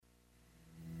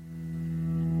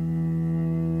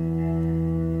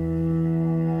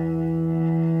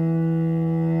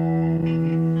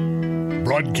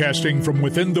Broadcasting from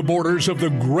within the borders of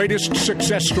the greatest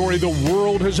success story the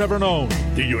world has ever known,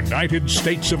 the United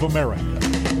States of America.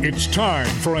 It's time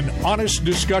for an honest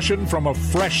discussion from a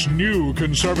fresh, new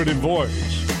conservative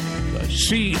voice. The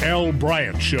C.L.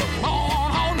 Bryant Show.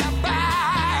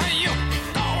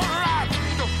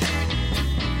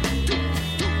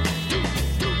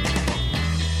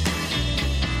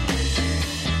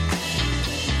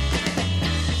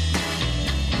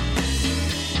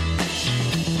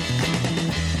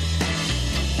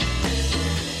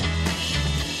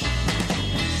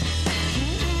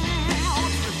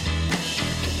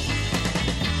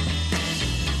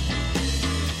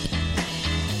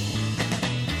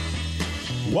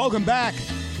 Welcome back.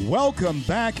 Welcome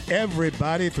back,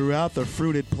 everybody, throughout the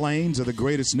fruited plains of the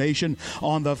greatest nation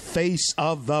on the face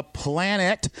of the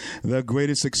planet, the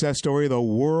greatest success story the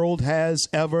world has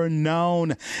ever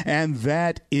known, and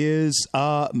that is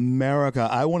America.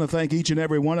 I want to thank each and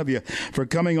every one of you for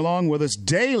coming along with us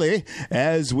daily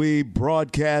as we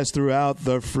broadcast throughout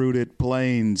the fruited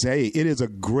plains. Hey, it is a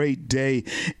great day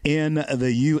in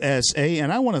the USA,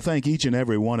 and I want to thank each and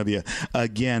every one of you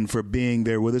again for being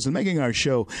there with us and making our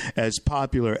show as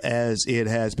popular as it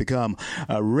has become.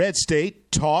 Red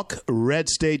State Talk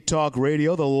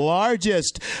Radio, the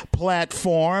largest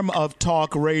platform of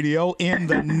talk radio in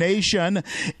the nation,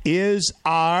 is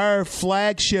our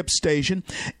flagship station.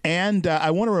 And I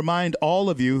want to remind all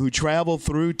of you who travel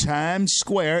through Times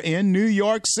Square in New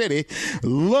York City,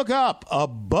 look up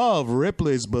above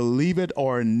Ripley's Believe It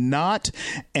or Not,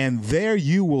 and there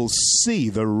you will see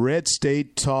the Red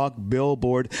State Talk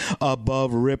billboard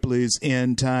above Ripley's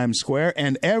in Times Square.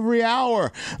 And every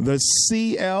hour, the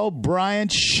C.L.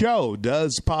 Bryant Show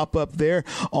does pop up there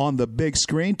on the big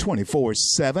screen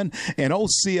 24/7. And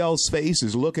old CL's face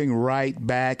is looking right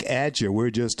back at you. We're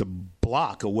just a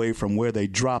block away from where they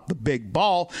drop the big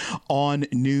ball on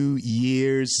New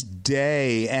Year's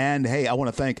Day. And hey, I want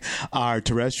to thank our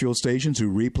terrestrial stations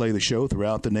who replay the show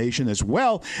throughout the nation, as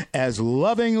well as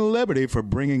Loving Liberty for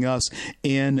bringing us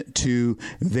into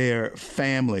their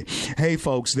family. Hey,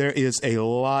 folks, there is a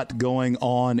lot going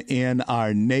on in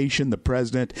our nation. The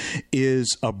president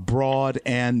is abroad,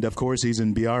 and of course, he's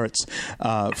in Biarritz,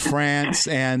 France,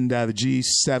 and the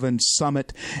G7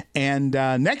 summit. And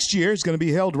next year is going to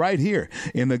be held right here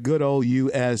in the good old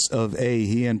U.S. of A.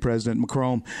 He and President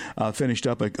Macron finished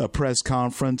up a press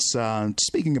conference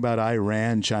speaking about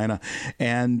Iran, China,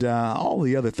 and all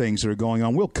the other things that are going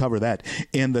on. We'll cover that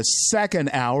in the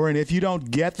second hour. And if you don't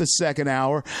get the second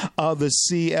hour of the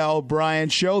C.L.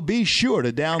 Bryant Show, be sure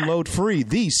to download free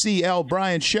the C.L.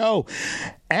 Bryant Show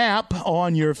app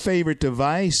on your favorite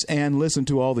device and listen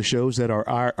to all the shows that are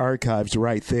archives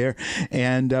right there.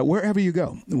 And wherever you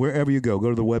go, go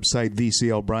to the website,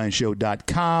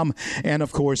 theclbryantshow.com. And,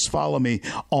 of course, follow me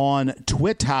on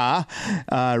Twitter,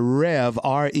 Rev,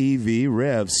 R-E-V,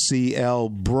 Rev, C.L.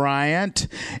 Bryant.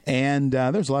 And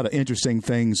there's a lot of interesting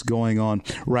things going on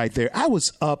right there. I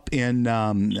was up in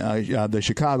the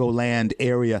Chicagoland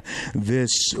area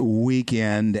this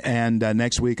weekend, and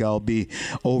next week I'll be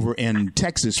over in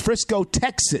Texas. Frisco,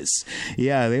 Texas.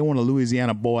 Yeah, they want a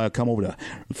Louisiana boy to come over to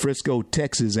Frisco,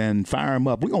 Texas and fire him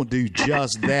up. We're going to do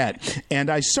just that. And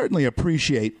I certainly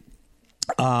appreciate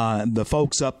the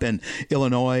folks up in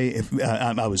Illinois.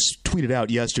 I was tweeted out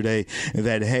yesterday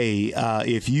that, hey,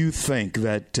 if you think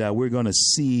that we're going to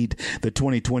cede the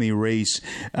 2020 race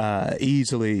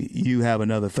easily, you have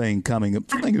another thing coming. I'm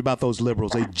thinking about those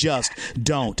liberals. They just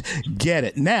don't get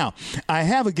it. Now, I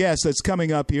have a guest that's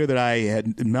coming up here that I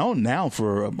had known now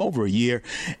for over a year,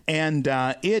 and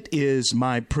it is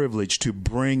my privilege to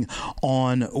bring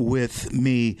on with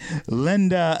me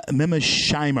Linda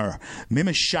Mimesheimer.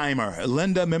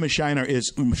 Linda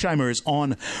Mimesheimer is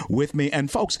on with me.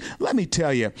 And folks, let me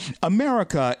tell you,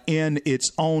 America in its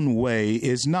own way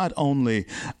is not only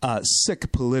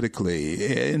sick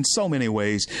politically in so many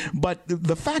ways, but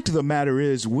the fact of the matter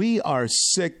is we are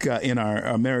sick in our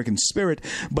American spirit,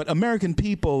 but American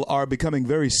people are becoming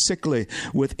very sickly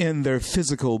within their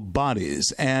physical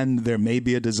bodies. And there may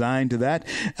be a design to that.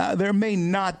 There may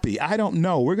not be. I don't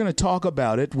know. We're going to talk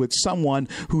about it with someone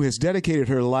who has dedicated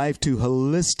her life to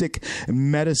holistic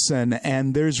medicine,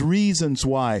 and there's reasons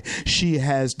why she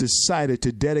has decided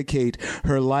to dedicate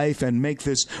her life and make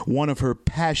this one of her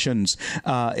passions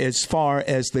as far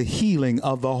as the healing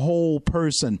of the whole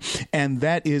person. And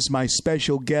that is my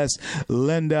special guest,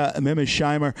 Linda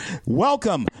Mimesheimer.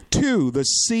 Welcome to the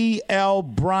C.L.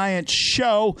 Bryant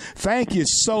Show. Thank you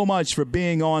so much for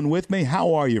being on with me.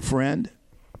 How are you, friend?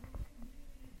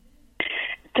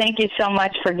 Thank you so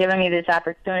much for giving me this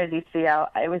opportunity, CL.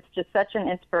 It was just such an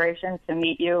inspiration to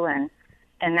meet you and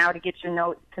and now to get to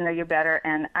know you better.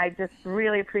 And I just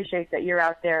really appreciate that you're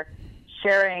out there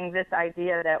sharing this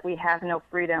idea that we have no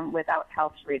freedom without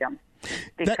health freedom,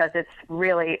 because that's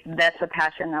the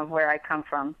passion of where I come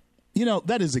from. You know,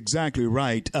 that is exactly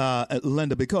right,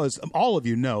 Linda, because all of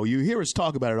you know, you hear us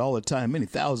talk about it all the time, many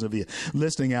thousands of you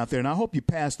listening out there, and I hope you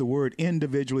pass the word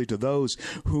individually to those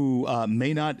who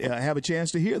may not have a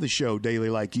chance to hear the show daily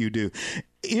like you do.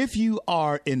 If you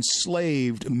are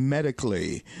enslaved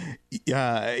medically,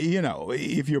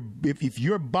 if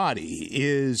your body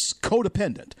is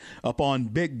codependent upon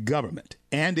big government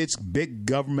and its big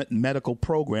government medical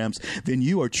programs, then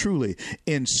you are truly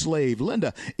enslaved.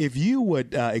 Linda, if you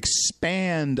would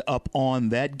expand upon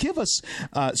that, give us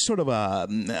sort of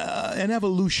an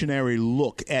evolutionary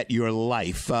look at your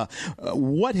life.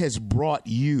 What has brought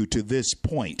you to this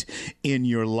point in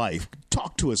your life?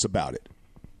 Talk to us about it.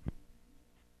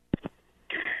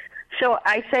 So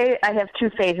I say I have two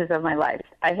phases of my life.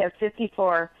 I have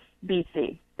 54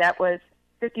 BC. That was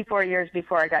 54 years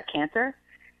before I got cancer.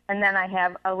 And then I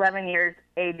have 11 years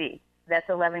AD. That's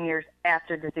 11 years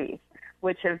after disease,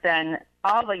 which have been,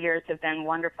 all the years have been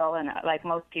wonderful. And like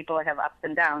most people, I have ups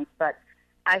and downs. But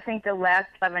I think the last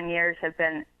 11 years have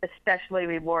been especially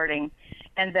rewarding,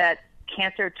 and that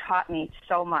cancer taught me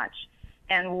so much.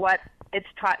 And what it's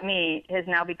taught me has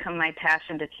now become my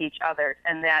passion to teach others,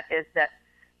 and that is that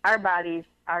our bodies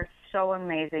are so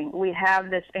amazing. We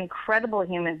have this incredible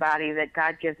human body that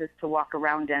God gives us to walk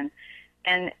around in.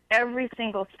 And every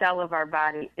single cell of our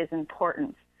body is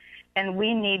important. And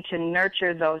we need to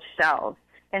nurture those cells.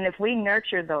 And if we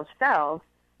nurture those cells,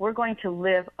 we're going to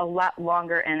live a lot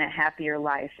longer and a happier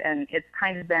life. And it's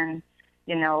kind of been,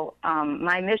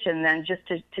 my mission then just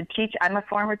to teach. I'm a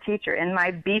former teacher. In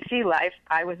my BC life,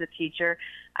 I was a teacher.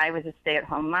 I was a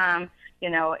stay-at-home mom.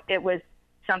 It was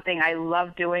something I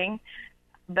love doing,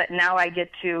 but now I get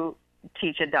to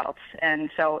teach adults. And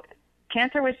so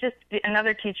cancer was just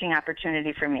another teaching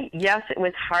opportunity for me. Yes, it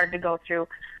was hard to go through.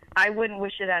 I wouldn't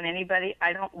wish it on anybody.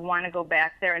 I don't want to go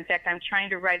back there. In fact, I'm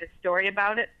trying to write a story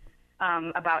about it,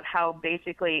 about how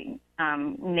basically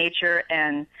nature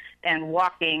and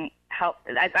walking helped.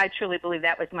 I truly believe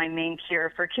that was my main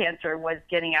cure for cancer, was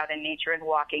getting out in nature and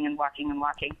walking and walking and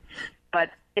walking. But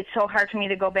it's so hard for me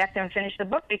to go back there and finish the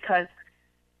book because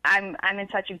I'm in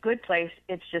such a good place.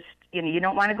 It's just, you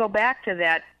don't want to go back to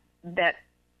that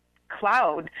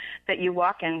cloud that you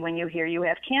walk in when you hear you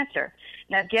have cancer.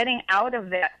 Now, getting out of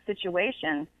that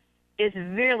situation is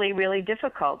really, really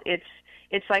difficult.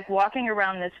 It's like walking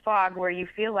around this fog where you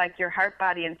feel like your heart,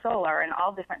 body, and soul are in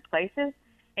all different places,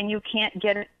 and you can't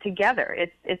get it together.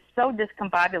 It's so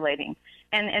discombobulating.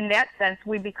 And in that sense,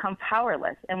 we become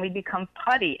powerless, and we become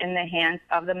putty in the hands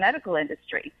of the medical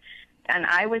industry. And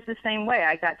I was the same way.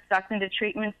 I got sucked into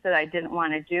treatments that I didn't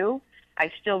want to do.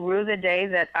 I still rue the day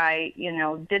that I,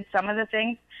 did some of the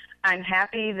things. I'm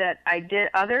happy that I did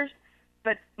others.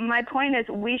 But my point is,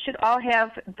 we should all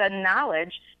have the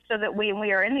knowledge so that when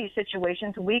we are in these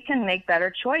situations, we can make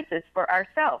better choices for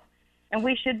ourselves. And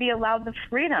we should be allowed the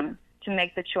freedom to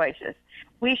make the choices.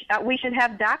 We should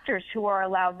have doctors who are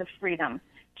allowed the freedom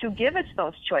to give us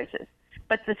those choices.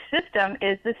 But the system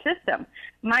is the system.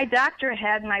 My doctor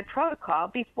had my protocol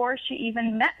before she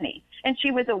even met me. And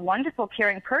she was a wonderful,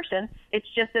 caring person. It's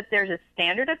just that there's a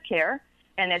standard of care,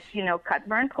 and it's, cut,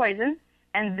 burn, poison,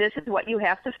 and this is what you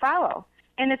have to follow.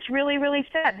 And it's really, really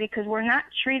sad because we're not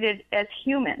treated as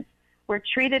humans. We're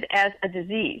treated as a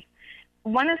disease.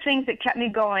 One of the things that kept me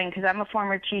going, because I'm a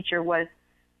former teacher, was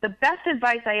the best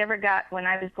advice I ever got when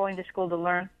I was going to school to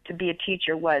learn to be a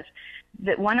teacher was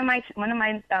that one of my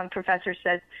professors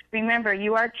says, remember,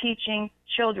 you are teaching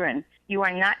children. You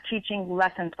are not teaching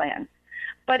lesson plans.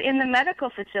 But in the medical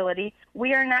facility,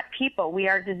 we are not people. We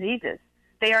are diseases.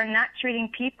 They are not treating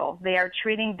people. They are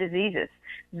treating diseases.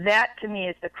 That, to me,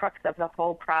 is the crux of the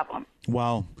whole problem.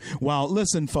 Wow. Well,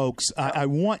 listen, folks, I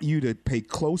want you to pay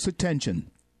close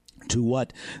attention to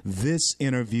what this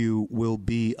interview will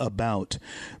be about,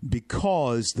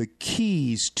 because the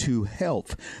keys to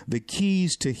health, the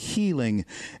keys to healing,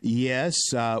 yes,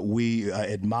 we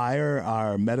admire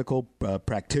our medical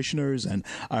practitioners and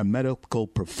our medical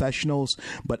professionals,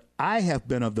 but I have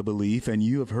been of the belief, and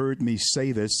you have heard me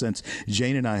say this since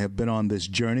Jane and I have been on this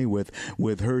journey with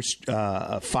her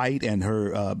fight and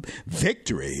her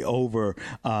victory over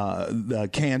the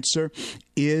cancer,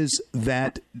 is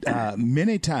that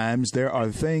many times sometimes there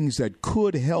are things that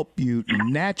could help you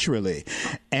naturally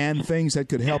and things that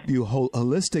could help you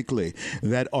holistically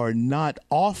that are not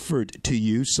offered to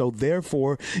you. So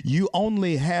therefore, you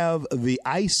only have the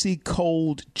icy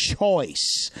cold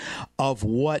choice of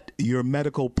what your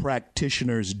medical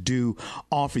practitioners do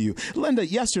offer you. Linda,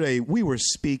 yesterday we were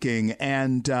speaking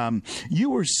and you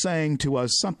were saying to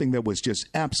us something that was just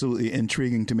absolutely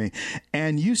intriguing to me.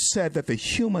 And you said that the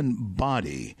human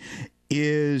body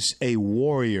is a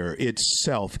warrior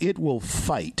itself. It will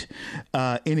fight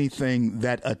anything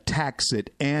that attacks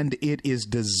it, and it is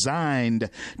designed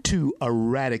to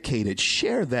eradicate it.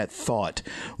 Share that thought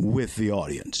with the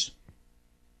audience.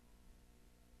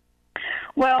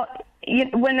 Well,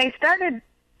 when I started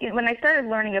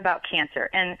learning about cancer,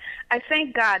 and I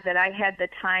thank God that I had the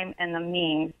time and the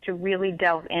means to really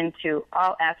delve into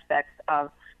all aspects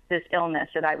of this illness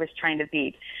that I was trying to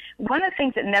beat. One of the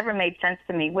things that never made sense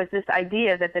to me was this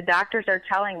idea that the doctors are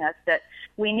telling us that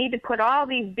we need to put all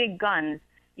these big guns,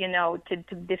 to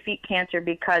defeat cancer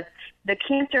because the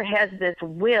cancer has this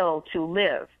will to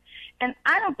live. And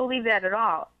I don't believe that at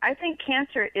all. I think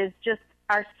cancer is just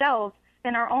our cells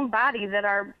in our own body that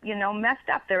are, messed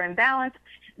up. They're imbalanced.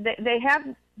 They have,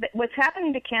 what's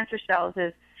happening to cancer cells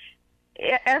is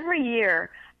every year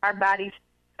our bodies,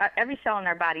 every cell in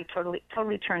our body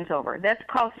totally turns over. That's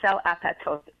called cell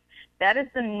apoptosis. That is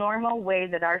the normal way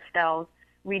that our cells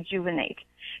rejuvenate.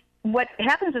 What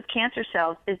happens with cancer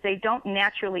cells is they don't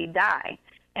naturally die,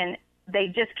 and they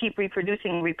just keep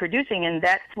reproducing, and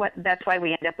that's why we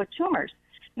end up with tumors.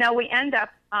 Now we end up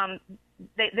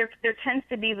there tends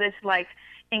to be this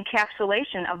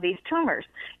encapsulation of these tumors,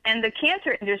 and the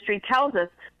cancer industry tells us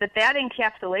that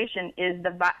encapsulation is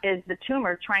the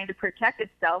tumor trying to protect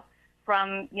itself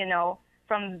from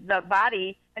the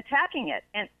body attacking it.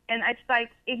 And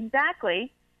it's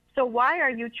exactly. So why are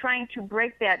you trying to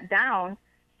break that down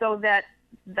so that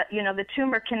the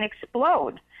tumor can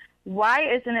explode? Why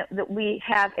isn't it that we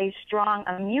have a strong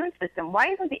immune system?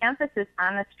 Why isn't the emphasis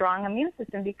on a strong immune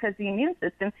system? Because the immune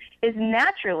system is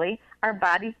naturally our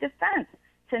body's defense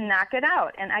to knock it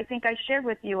out. And I think I shared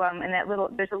with you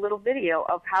there's a little video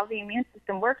of how the immune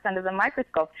system works under the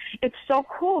microscope. It's so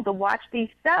cool to watch these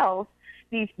cells,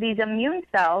 these immune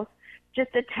cells, just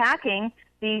attacking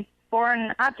these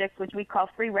foreign objects, which we call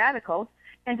free radicals,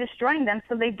 and destroying them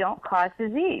so they don't cause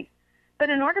disease. But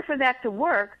in order for that to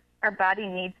work, our body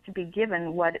needs to be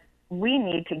given what we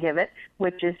need to give it,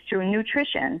 which is through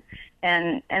nutrition.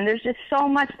 And there's just so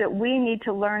much that we need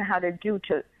to learn how to do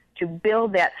to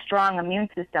build that strong immune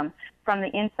system from the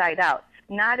inside out,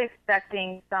 not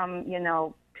expecting some,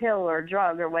 pill or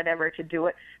drug or whatever to do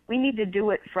it. We need to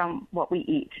do it from what we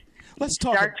eat. Let's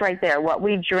talk. Starts right there, what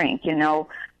we drink,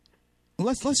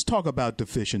 Let's talk about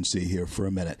deficiency here for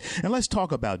a minute, and let's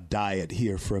talk about diet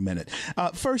here for a minute.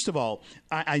 First of all,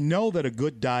 I know that a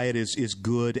good diet is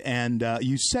good, and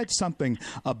you said something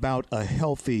about a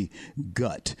healthy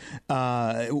gut.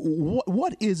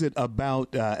 What is it about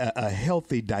a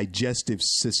healthy digestive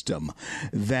system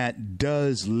that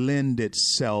does lend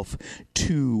itself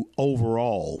to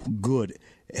overall good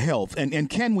health? And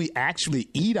can we actually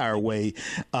eat our way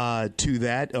to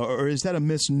that, or is that a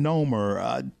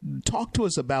misnomer? Talk to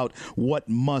us about what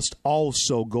must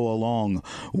also go along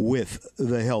with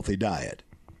the healthy diet.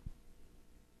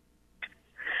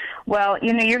 Well,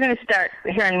 you're going to start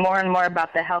hearing more and more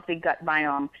about the healthy gut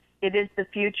biome. It is the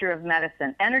future of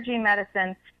medicine. Energy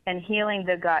medicine and healing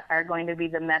the gut are going to be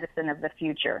the medicine of the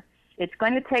future. It's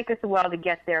going to take us a while to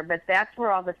get there, but that's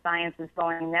where all the science is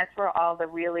going. That's where all the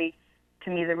really,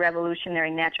 to me, the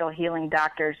revolutionary natural healing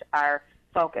doctors are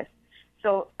focused.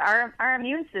 So our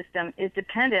immune system is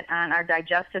dependent on our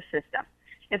digestive system.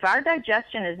 If our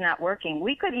digestion is not working,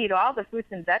 we could eat all the fruits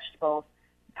and vegetables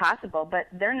possible, but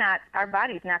our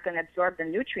body's not going to absorb the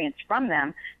nutrients from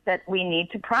them that we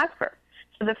need to prosper.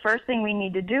 So the first thing we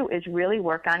need to do is really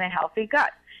work on a healthy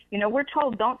gut. We're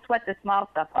told don't sweat the small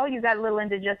stuff. Oh, you got a little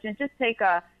indigestion, just take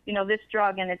this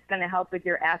drug and it's going to help with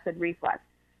your acid reflux.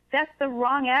 That's the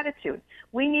wrong attitude.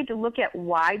 We need to look at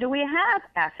why do we have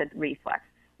acid reflux?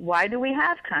 Why do we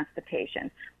have constipation?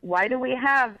 Why do we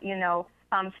have,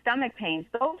 stomach pains?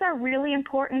 Those are really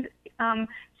important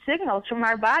signals from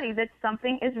our body that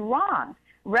something is wrong.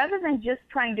 Rather than just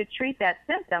trying to treat that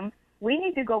symptom, we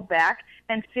need to go back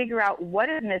and figure out what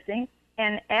is missing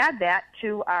and add that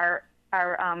to our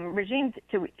regime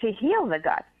to heal the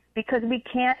gut, because we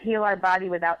can't heal our body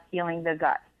without healing the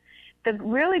gut. The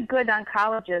really good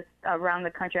oncologists around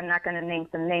the country, I'm not going to name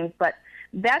some names, but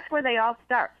that's where they all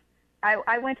start.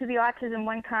 I went to the Autism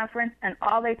One conference, and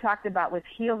all they talked about was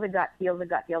heal the gut, heal the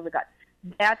gut, heal the gut.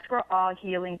 That's where all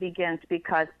healing begins,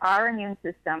 because our immune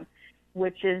system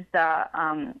which is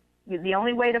the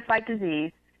only way to fight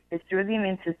disease is through the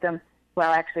immune system.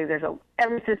 Well, actually,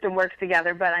 every system works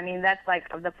together, but I mean that's like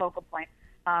the focal point.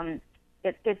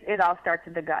 It all starts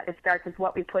with the gut. It starts with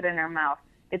what we put in our mouth.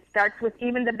 It starts with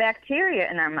even the bacteria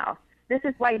in our mouth. This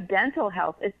is why dental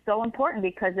health is so important,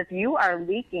 because if you are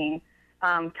leaking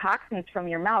toxins from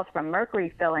your mouth, from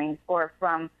mercury fillings or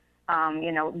from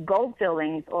gold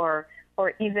fillings, or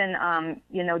even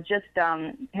just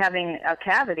having a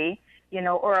cavity,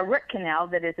 or a root canal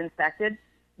that is infected,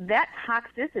 that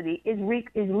toxicity is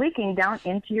leaking down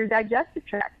into your digestive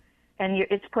tract, and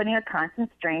it's putting a constant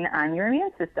strain on your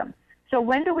immune system. So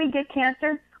when do we get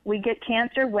cancer? We get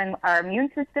cancer when our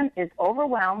immune system is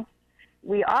overwhelmed.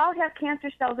 We all have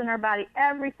cancer cells in our body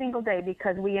every single day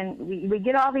because we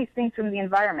get all these things from the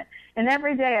environment. And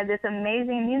every day this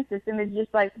amazing immune system is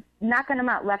just like knocking them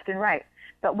out left and right.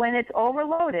 But when it's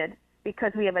overloaded,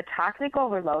 because we have a toxic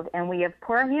overload and we have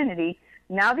poor immunity,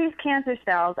 now these cancer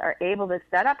cells are able to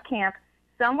set up camp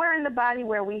somewhere in the body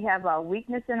where we have a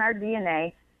weakness in our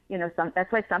DNA.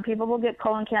 That's why some people will get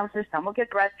colon cancer, some will get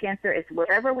breast cancer. It's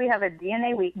wherever we have a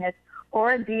DNA weakness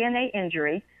or a DNA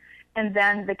injury, and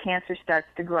then the cancer starts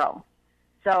to grow.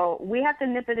 So we have to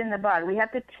nip it in the bud. We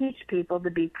have to teach people to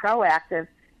be proactive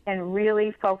and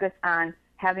really focus on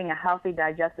having a healthy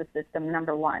digestive system,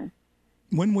 number one.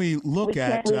 When we look we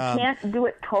can't do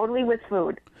it totally with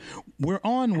food. We're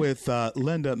on with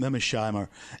Linda Memesheimer,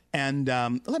 and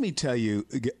let me tell you,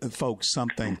 folks,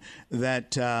 something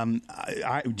that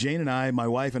Jane and I, my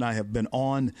wife and I, have been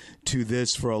on to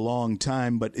this for a long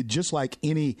time. But just like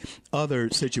any other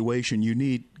situation, you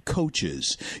need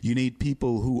coaches. You need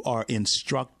people who are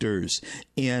instructors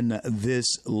in this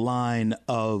line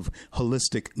of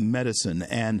holistic medicine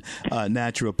and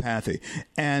naturopathy.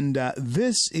 And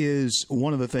this is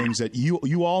one of the things that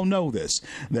you all know this,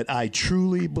 that I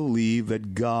truly believe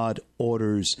that God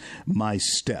orders my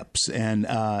steps. And,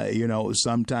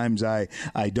 sometimes I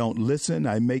don't listen.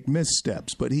 I make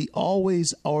missteps. But he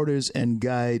always orders and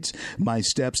guides my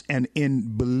steps. And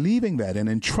in believing that and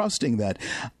in trusting that,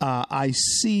 I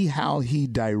see how he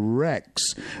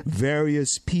directs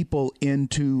various people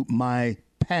into my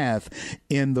path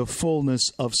in the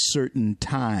fullness of certain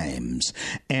times.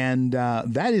 And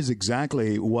that is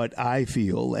exactly what I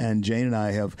feel, and Jane and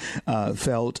I have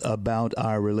felt about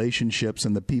our relationships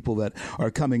and the people that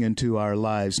are coming into our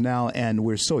lives now. And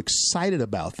we're so excited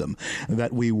about them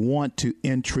that we want to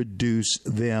introduce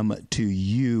them to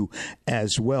you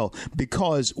as well,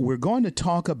 because we're going to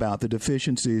talk about the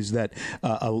deficiencies that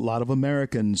a lot of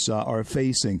Americans are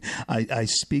facing. I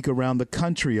speak around the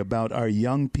country about our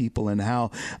young people and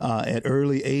how at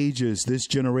early ages, this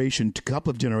generation, a couple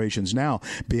of generations now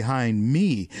behind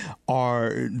me,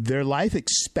 are their life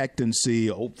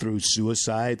expectancy through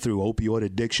suicide, through opioid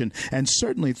addiction, and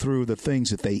certainly through the things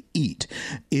that they eat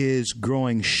is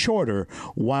growing shorter,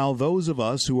 while those of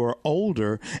us who are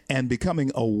older and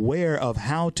becoming aware of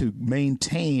how to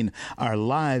maintain our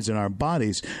lives and our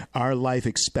bodies, our life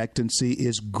expectancy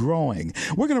is growing.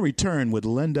 We're going to return with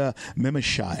Linda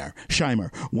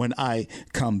Memesheimer when I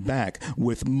come back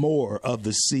with more of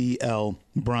the C.L.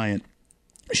 Bryant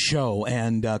Show,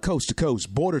 and coast to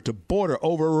coast, border to border,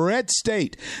 over Red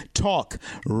State Talk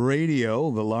Radio,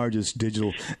 the largest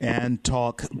digital and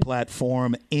talk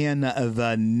platform in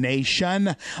the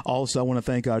nation. Also, I want to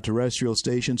thank our terrestrial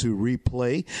stations who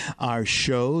replay our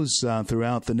shows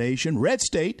throughout the nation. Red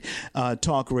State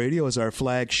Talk Radio is our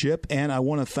flagship, and I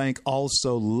want to thank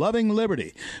also Loving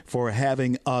Liberty for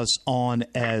having us on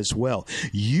as well.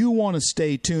 You want to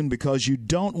stay tuned because you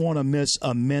don't want to miss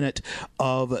a minute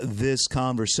of this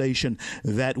conversation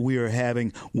that we are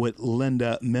having with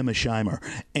Linda Memesheimer.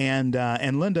 And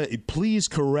Linda, please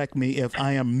correct me if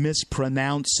I am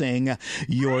mispronouncing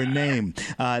your name.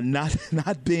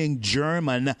 Not being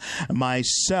German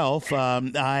myself,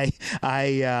 I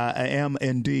am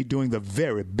indeed doing the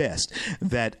very best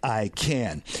that I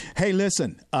can. Hey,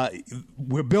 listen,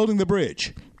 we're building the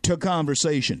bridge to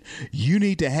conversation. You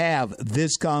need to have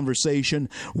this conversation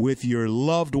with your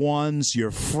loved ones, your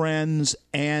friends,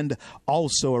 and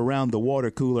also around the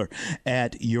water cooler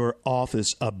at your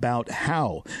office about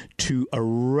how to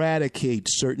eradicate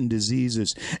certain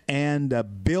diseases and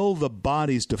build the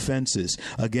body's defenses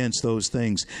against those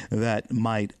things that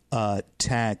might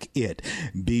attack it.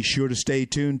 Be sure to stay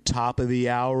tuned. Top of the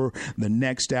hour, the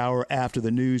next hour after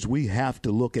the news, we have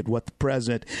to look at what the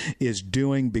president is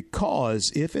doing,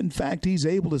 because if in fact he's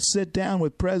able to sit down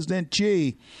with President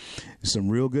Xi, some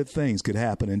real good things could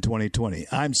happen in 2020.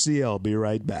 I'm CL. Be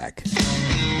right back.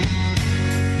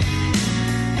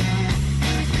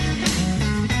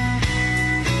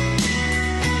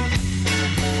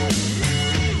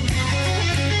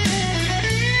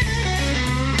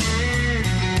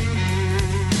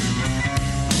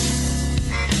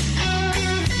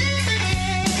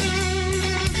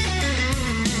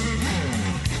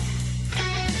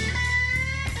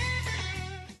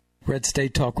 Red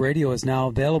State Talk Radio is now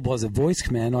available as a voice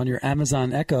command on your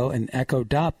Amazon Echo and Echo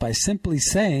Dot by simply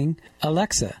saying,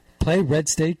 Alexa, play Red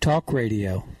State Talk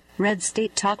Radio. Red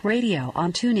State Talk Radio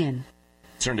on TuneIn.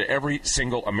 Concern to every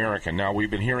single American. Now, we've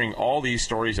been hearing all these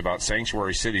stories about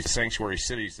sanctuary cities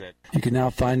that... You can now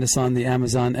find us on the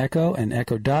Amazon Echo and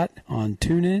Echo Dot, on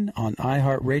TuneIn, on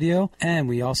iHeartRadio, and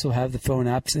we also have the phone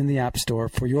apps in the App Store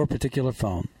for your particular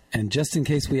phone. And just in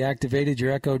case we activated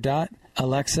your Echo Dot,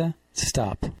 Alexa,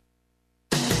 stop.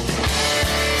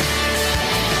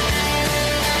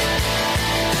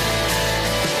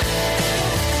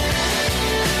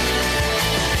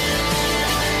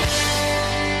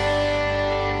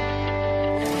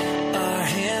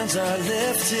 Are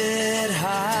lifted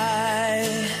high.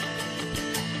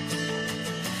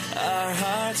 Our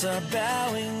hearts are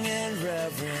bowing in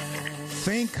reverence.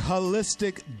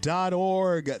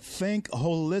 ThinkHolistic.org. Think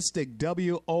Holistic.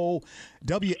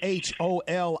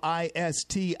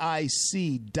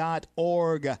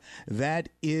 WHOLISTIC.org. That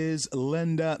is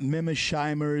Linda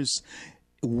Mimesheimer's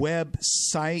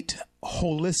website,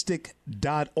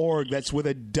 holistic.org. That's with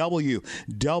a W,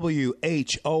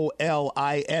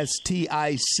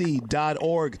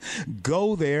 WHOLISTIC.org.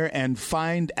 Go there and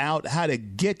find out how to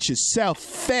get yourself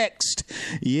fixed.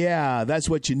 Yeah, that's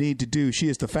what you need to do. She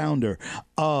is the founder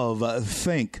of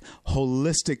Think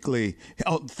Holistically.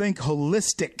 Think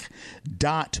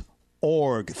Holistic.org.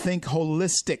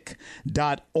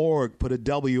 ThinkHolistic.org. Put a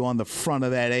W on the front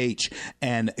of that H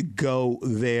and go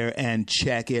there and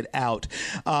check it out.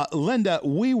 Linda,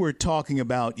 we were talking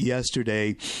about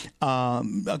yesterday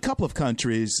a couple of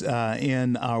countries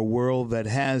in our world that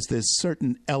has this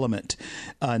certain element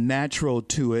natural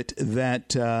to it that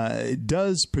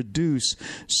does produce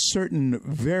certain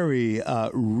very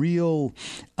real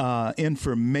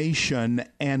information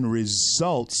and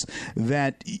results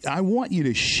that I want you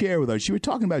to share with us. You were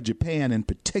talking about Japan in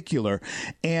particular,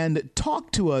 and talk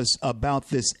to us about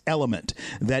this element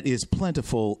that is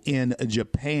plentiful in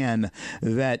Japan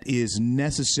that is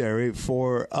necessary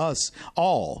for us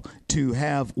all to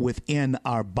have within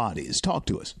our bodies. Talk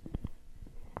to us.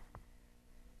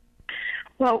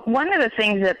 Well, one of the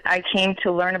things that I came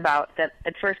to learn about that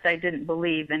at first I didn't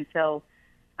believe until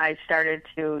I started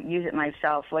to use it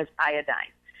myself was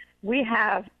iodine. We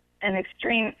have an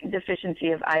extreme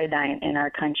deficiency of iodine in our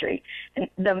country. And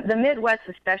the Midwest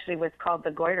especially was called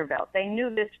the goiter belt. They knew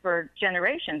this for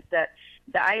generations, that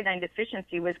the iodine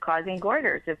deficiency was causing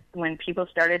goiters when people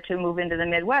started to move into the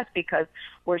Midwest because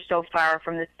we're so far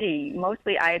from the sea.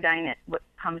 Mostly iodine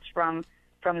comes from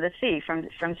the sea, from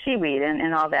seaweed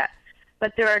and all that.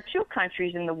 But there are two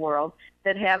countries in the world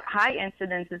that have high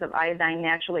incidences of iodine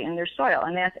naturally in their soil,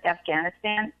 and that's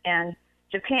Afghanistan and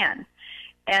Japan.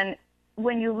 And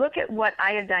when you look at what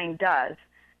iodine does,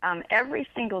 every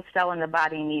single cell in the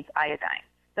body needs iodine.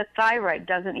 The thyroid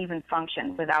doesn't even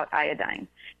function without iodine.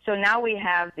 So now we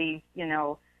have these,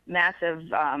 massive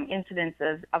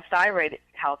incidences of thyroid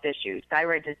health issues,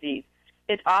 thyroid disease.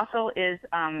 It also is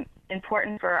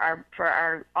important for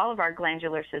all of our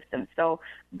glandular systems. So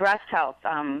breast health,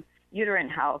 uterine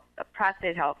health,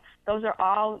 prostate health, those are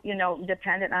all,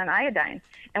 dependent on iodine.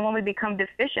 And when we become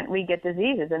deficient, we get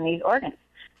diseases in these organs.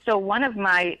 So one of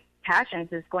my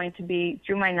passions is going to be,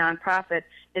 through my nonprofit,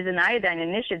 is an iodine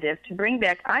initiative to bring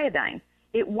back iodine.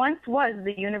 It once was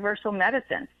the universal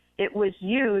medicine. It was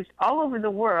used all over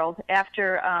the world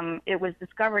after it was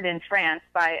discovered in France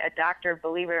by a doctor,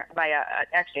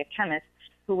 actually a chemist,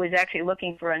 who was actually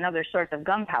looking for another source of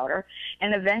gunpowder.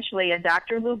 And eventually a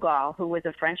Dr. Lugal, who was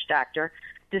a French doctor,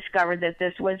 discovered that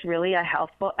this was really a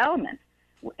healthful element.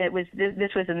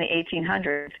 This was in the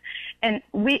 1800s. And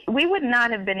we would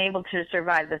not have been able to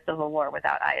survive the Civil War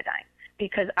without iodine,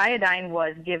 because iodine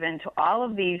was given to all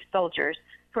of these soldiers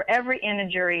for every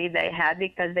injury they had,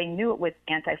 because they knew it was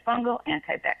antifungal,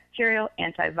 antibacterial,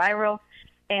 antiviral,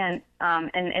 and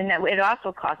that it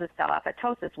also causes cell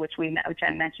apoptosis, which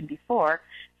I mentioned before.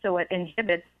 So it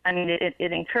inhibits,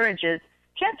 it encourages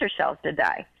cancer cells to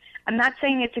die. I'm not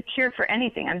saying it's a cure for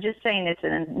anything. I'm just saying it's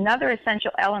another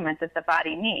essential element that the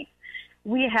body needs.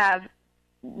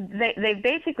 They've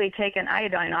basically taken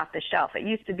iodine off the shelf. It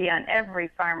used to be on every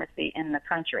pharmacy in the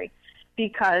country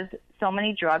because so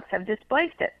many drugs have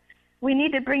displaced it. We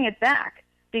need to bring it back,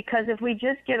 because if we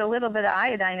just get a little bit of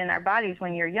iodine in our bodies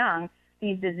when you're young,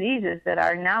 these diseases that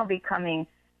are now becoming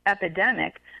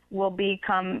epidemic will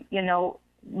become,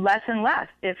 less and less,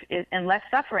 and less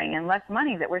suffering and less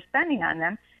money that we're spending on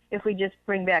them if we just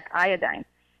bring back iodine.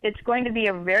 It's going to be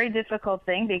a very difficult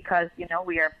thing because,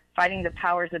 we are fighting the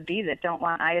powers that be that don't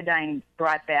want iodine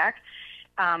brought back.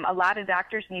 A lot of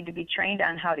doctors need to be trained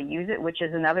on how to use it, which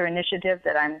is another initiative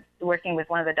that I'm working with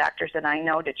one of the doctors that I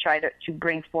know to try to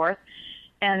bring forth.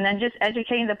 And then just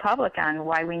educating the public on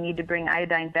why we need to bring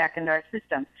iodine back into our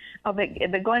system. Oh, but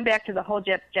going back to the whole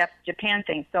Japan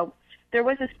thing, so there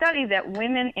was a study that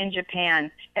women in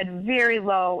Japan had very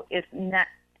low, if not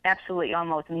absolutely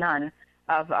almost none,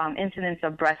 of incidence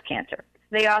of breast cancer.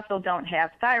 They also don't have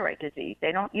thyroid disease.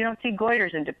 You don't see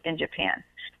goiters in Japan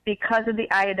because of the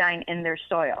iodine in their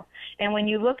soil. And when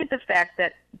you look at the fact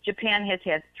that Japan has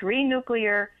had 3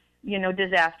 nuclear,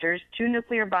 disasters, 2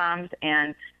 nuclear bombs,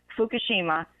 and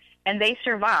Fukushima, and they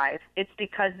survive, it's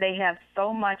because they have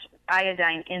so much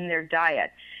iodine in their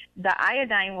diet. The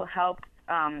iodine will help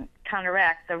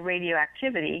counteract the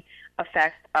radioactivity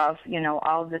effects of,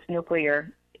 all of this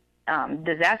nuclear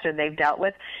disaster they've dealt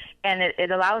with, and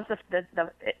it allows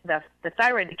the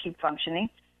thyroid to keep functioning,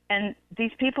 and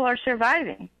these people are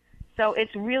surviving. So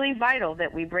it's really vital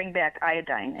that we bring back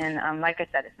iodine, and like I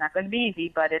said, it's not going to be easy,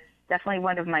 but it's definitely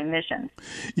one of my missions.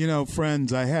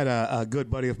 Friends, I had a good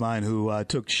buddy of mine who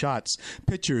took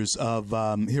pictures of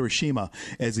Hiroshima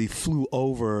as he flew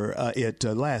over it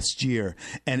last year,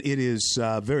 and it is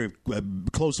very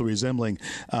closely resembling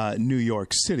New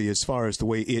York City as far as the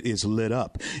way it is lit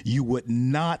up. You would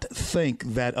not think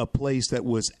that a place that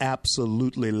was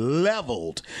absolutely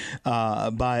leveled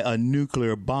by a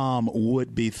nuclear bomb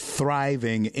would be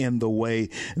thriving in the way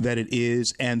that it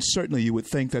is, and certainly you would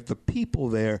think that the people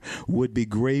there would be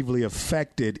gravely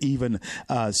affected even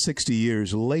 60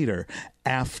 years later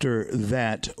after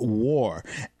that war.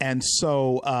 And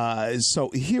so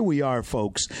here we are,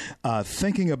 folks,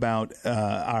 thinking about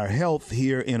our health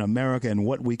here in America and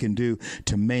what we can do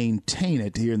to maintain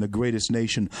it here in the greatest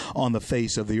nation on the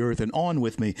face of the earth. And on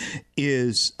with me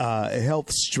is health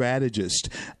strategist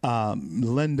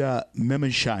Linda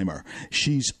Memensheimer.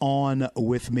 She's on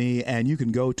with me, and you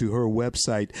can go to her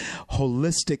website,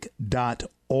 holistic.org.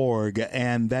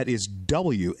 And that is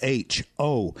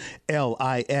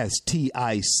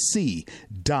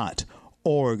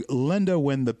WHOLISTIC.org. Linda,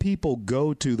 when the people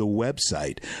go to the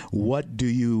website, what do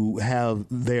you have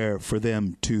there for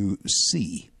them to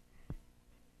see?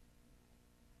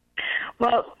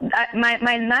 Well, my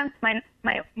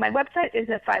website is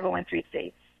a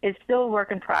 501(c)(3). It's still a work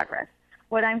in progress.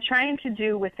 What I'm trying to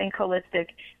do with Think Holistic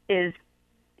is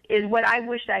what I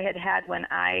wished I had when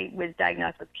I was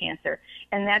diagnosed with cancer,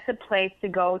 and that's a place to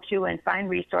go to and find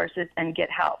resources and get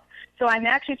help. So I'm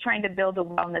actually trying to build a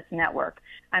wellness network.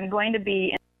 I'm going to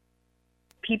be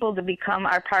people to become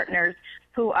our partners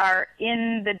who are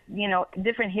in the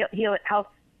different health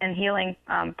and healing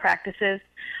practices.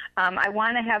 I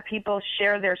want to have people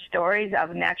share their stories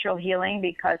of natural healing,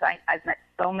 because I've met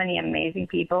so many amazing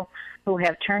people who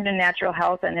have turned to natural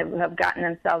health and have gotten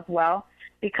themselves well,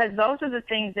 because those are the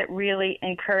things that really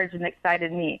encouraged and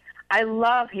excited me. I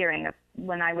love hearing,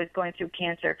 when I was going through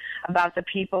cancer, about the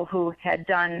people who had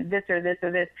done this or this or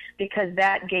this, because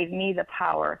that gave me the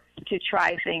power to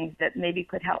try things that maybe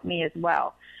could help me as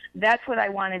well. That's what I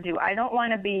want to do. I don't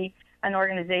want to be an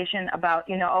organization about,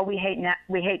 we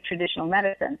hate traditional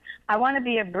medicine. I want to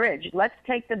be a bridge. Let's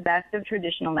take the best of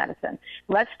traditional medicine.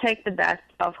 Let's take the best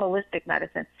of holistic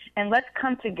medicine, and let's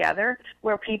come together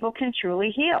where people can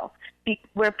truly heal,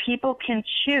 where people can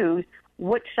choose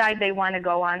which side they want to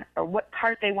go on or what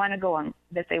part they want to go on,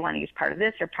 that they want to use part of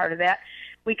this or part of that.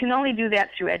 We can only do that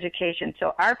through education.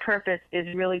 So our purpose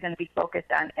is really going to be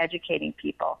focused on educating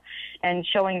people and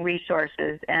showing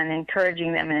resources and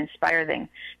encouraging them and inspiring.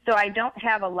 So I don't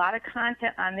have a lot of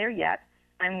content on there yet.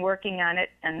 I'm working on it,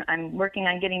 and I'm working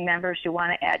on getting members who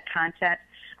want to add content.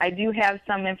 I do have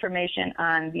some information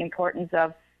on the importance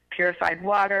of purified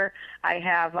water. I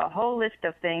have a whole list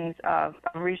of things, of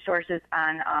resources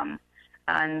on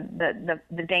the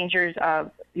dangers of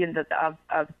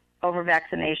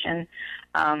over-vaccination,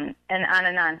 and on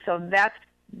and on. So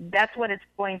that's what it's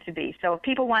going to be. So if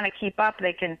people want to keep up,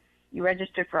 you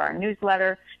register for our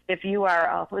newsletter. If you are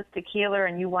a holistic healer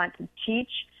and you want to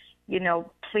teach,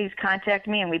 please contact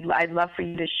me, and I'd love for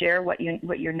you to share what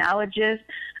your knowledge is.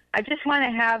 I just want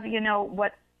to have,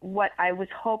 what I was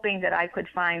hoping that I could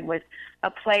find was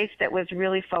a place that was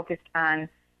really focused on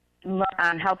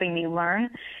helping me learn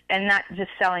and not just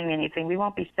selling anything. We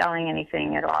won't be selling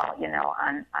anything at all,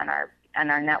 on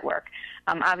our network.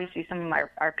 Obviously, some of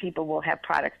our people will have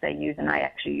products they use, and I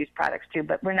actually use products too,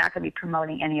 but we're not going to be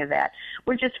promoting any of that.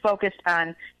 We're just focused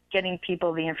on getting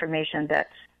people the information that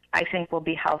I think will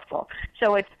be helpful.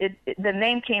 So the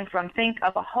name came from think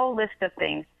of a whole list of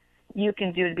things you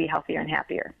can do to be healthier and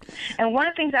happier. And one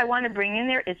of the things I want to bring in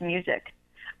there is music.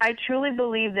 I truly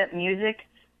believe that music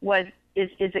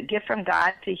is a gift from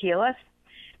God to heal us.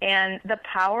 And the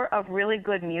power of really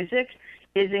good music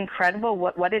is incredible,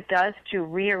 what it does to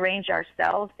rearrange our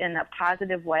cells in a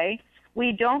positive way.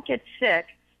 We don't get sick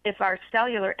if our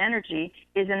cellular energy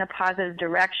is in a positive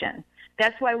direction.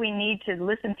 That's why we need to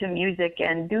listen to music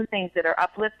and do things that are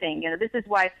uplifting. This is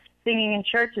why singing in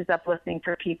church is uplifting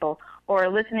for people, or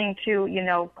listening to,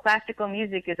 classical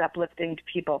music is uplifting to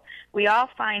people. We all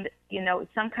find,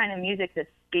 some kind of music that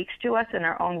speaks to us in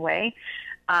our own way.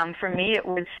 For me, it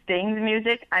was Sting's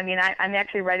music. I'm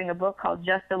actually writing a book called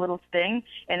Just a Little Sting,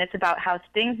 and it's about how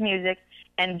Sting's music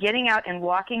and getting out and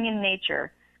walking in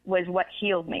nature was what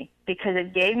healed me, because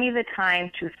it gave me the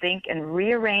time to think and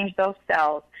rearrange those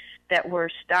cells that were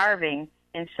starving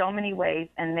in so many ways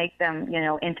and make them,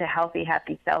 into healthy,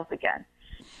 happy cells again.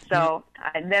 So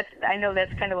I know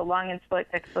that's kind of a long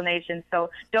explanation.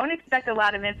 So don't expect a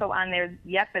lot of info on there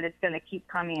yet, but it's going to keep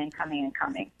coming and coming and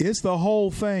coming. It's the whole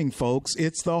thing, folks.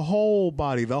 It's the whole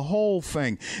body, the whole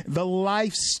thing. The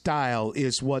lifestyle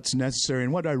is what's necessary.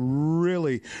 And what I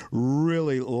really,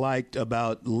 really liked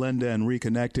about Linda and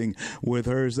reconnecting with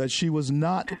her is that she was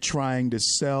not trying to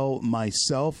sell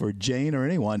myself or Jane or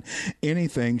anyone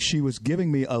anything. She was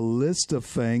giving me a list of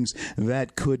things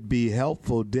that could be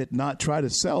helpful, did not try to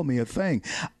sell me a thing.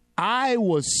 I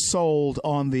was sold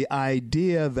on the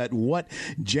idea that what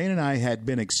Jane and I had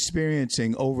been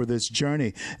experiencing over this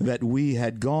journey that we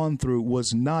had gone through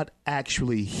was not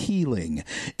actually healing.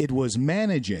 It was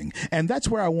managing. And that's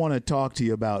where I want to talk to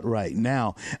you about right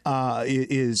now,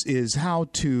 is how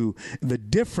to, the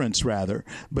difference rather,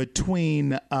 between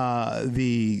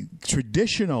the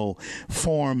traditional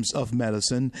forms of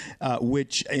medicine,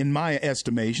 which in my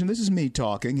estimation, this is me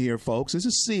talking here, folks, this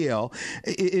is CL,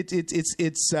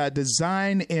 it's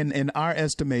designed in our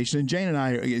estimation, and Jane and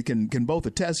I can both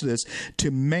attest to this, to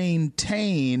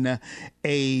maintain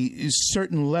a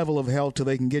certain level of health till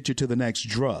they can get you to the next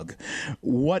drug.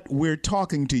 What we're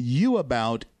talking to you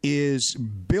about is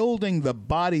building the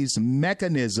body's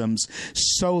mechanisms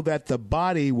so that the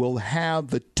body will have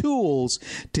the tools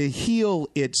to heal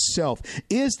itself.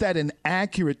 Is that an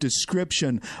accurate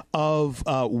description of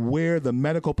where the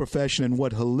medical profession and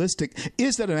what holistic,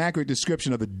 is that an accurate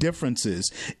description of the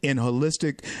differences in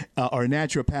holistic or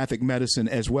naturopathic medicine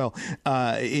as well,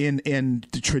 in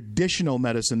the traditional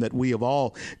medicine that we have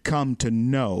all come to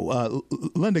know?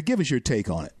 Linda, give us your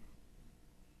take on it.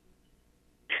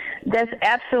 That's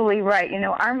absolutely right.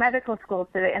 Our medical schools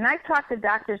today, and I've talked to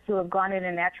doctors who have gone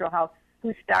into natural health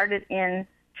who started in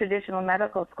traditional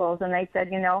medical schools, and they said,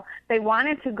 they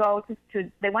wanted to go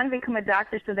they wanted to become a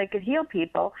doctor so they could heal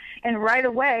people, and right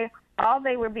away, all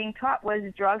they were being taught was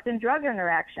drugs and drug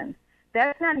interactions.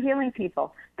 That's not healing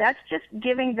people. That's just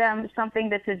giving them something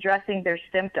that's addressing their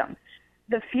symptoms.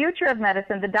 The future of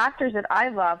medicine, the doctors that I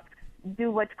love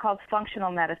do what's called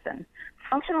functional medicine.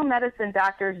 Functional medicine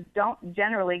doctors don't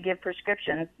generally give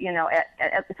prescriptions.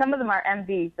 Some of them are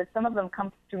MDs, but some of them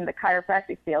come from the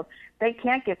chiropractic field. They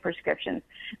can't give prescriptions.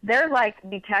 They're like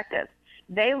detectives.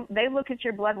 They look at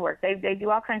your blood work. They do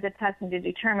all kinds of testing to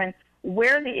determine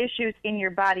where the issues in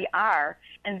your body are,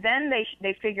 and then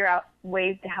they figure out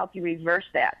ways to help you reverse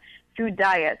that through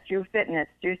diet, through fitness,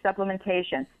 through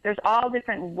supplementation. There's all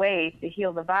different ways to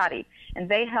heal the body, and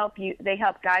they help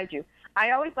guide you.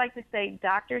 I always like to say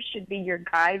doctors should be your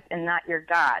guides and not your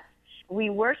gods. We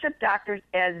worship doctors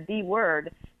as the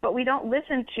word, but we don't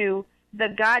listen to the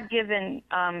God-given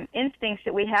instincts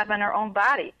that we have in our own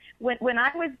body. When I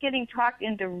was getting talked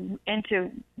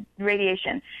into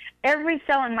radiation, every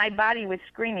cell in my body was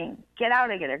screaming, get out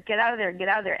of there, get out of there, get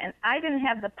out of there. And I didn't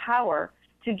have the power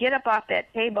to get up off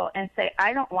that table and say,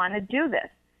 I don't want to do this.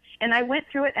 And I went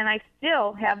through it, and I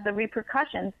still have the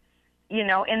repercussions,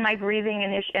 in my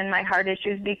breathing and my heart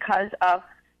issues because of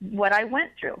what I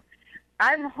went through.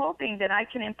 I'm hoping that I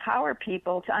can empower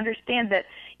people to understand that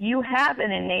you have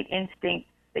an innate instinct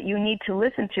that you need to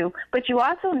listen to, but you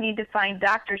also need to find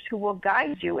doctors who will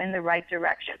guide you in the right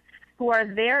direction, who are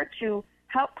there to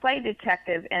help play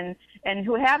detective and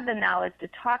who have the knowledge to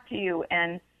talk to you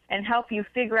and help you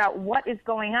figure out what is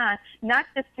going on, not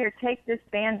just here, take this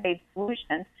Band-Aid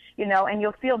solution, and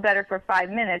you'll feel better for 5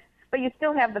 minutes, but you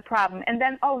still have the problem. And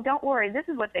then, oh, don't worry, this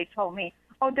is what they told me.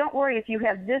 Oh, don't worry if you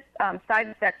have this side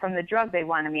effect from the drug they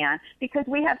wanted me on, because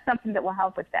we have something that will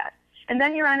help with that. And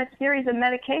then you're on a series of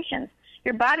medications.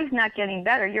 Your body's not getting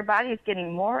better. Your body is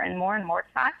getting more and more and more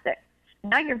toxic.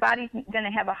 Now your body's going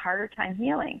to have a harder time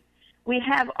healing. We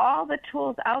have all the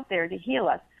tools out there to heal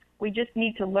us. We just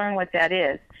need to learn what that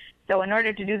is. So in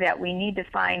order to do that, we need to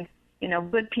find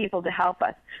good people to help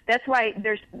us. That's why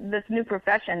there's this new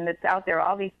profession that's out there,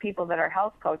 all these people that are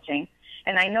health coaching.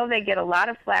 And I know they get a lot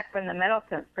of flack from the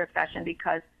medical profession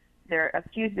because they're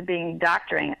accused of being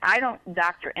doctoring. I don't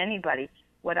doctor anybody.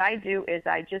 What I do is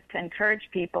I just encourage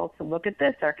people to look at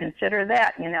this or consider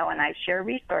that, and I share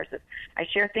resources. I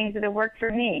share things that have worked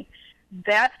for me.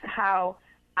 That's how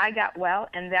I got well,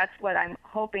 and that's what I'm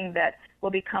hoping that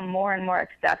will become more and more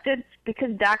accepted,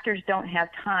 because doctors don't have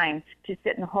time to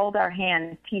sit and hold our hand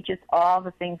and teach us all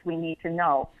the things we need to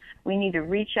know. We need to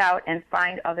reach out and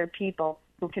find other people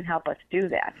who can help us do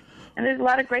that. And there's a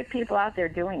lot of great people out there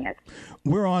doing it.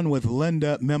 We're on with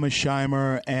Linda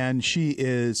Memesheimer, and she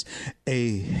is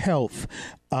a health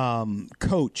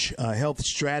coach, a health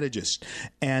strategist,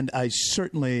 and I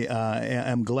certainly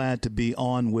am glad to be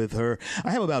on with her.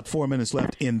 I have about 4 minutes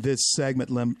left in this segment,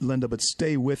 Linda, but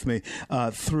stay with me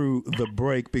through the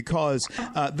break, because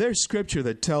there's scripture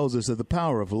that tells us that the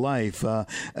power of life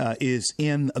is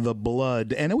in the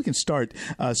blood, and we can start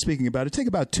speaking about it. Take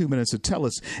about 2 minutes to tell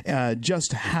us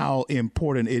just how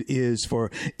important it is for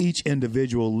each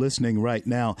individual listening right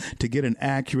now to get an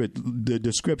accurate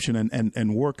description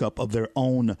and workup of their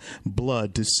own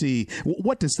blood, to see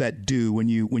what does that do when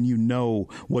you know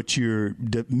what you're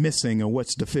missing or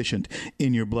what's deficient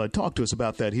in your blood. Talk to us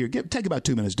about that here. Take about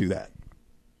 2 minutes to do that.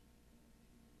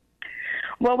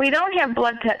 Well, we don't have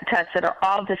blood tests that are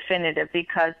all definitive,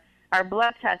 because our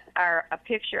blood tests are a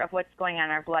picture of what's going on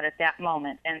in our blood at that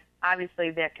moment, and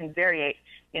obviously that can vary.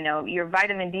 Your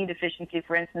vitamin D deficiency,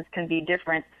 for instance, can be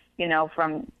different,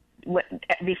 from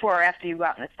before or after you go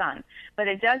out in the sun. But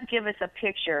it does give us a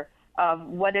picture of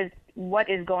what is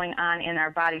going on in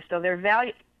our body. So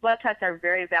blood tests are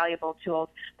very valuable tools.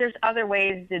 There's other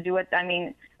ways to do it. I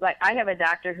mean, like I have a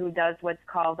doctor who does what's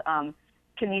called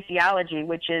kinesiology,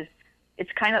 which is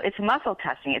it's muscle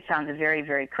testing. It sounds very,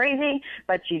 very crazy,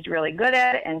 but she's really good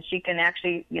at it, and she can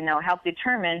actually help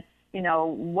determine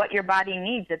what your body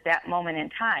needs at that moment in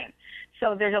time.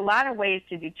 So there's a lot of ways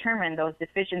to determine those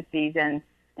deficiencies, and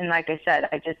like I said,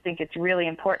 I just think it's really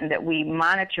important that we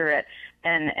monitor it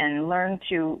and learn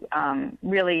to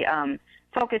really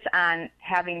focus on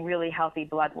having really healthy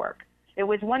blood work. It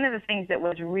was one of the things that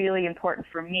was really important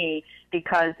for me,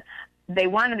 because they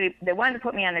wanted to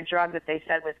put me on a drug that they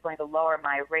said was going to lower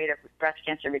my rate of breast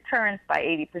cancer recurrence by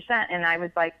 80%, and I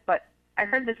was like, but I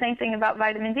heard the same thing about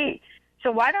vitamin D.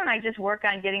 So why don't I just work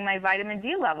on getting my vitamin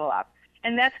D level up?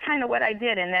 And that's kind of what I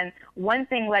did. And then one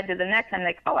thing led to the next. I'm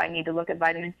like, oh, I need to look at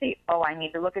vitamin C. Oh, I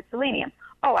need to look at selenium.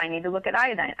 Oh, I need to look at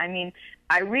iodine. I mean,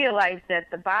 I realized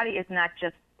that the body is not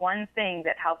just one thing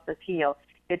that helps us heal.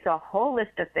 It's a whole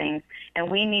list of things, and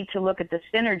we need to look at the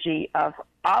synergy of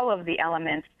all of the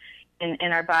elements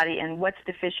in our body and what's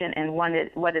deficient and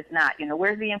what is not.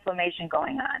 Where's the inflammation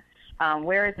going on?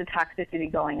 Where is the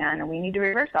toxicity going on? And we need to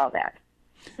reverse all that.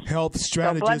 Health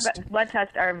strategist. So blood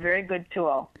tests are a very good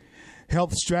tool.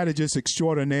 Health strategist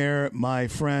extraordinaire, my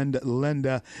friend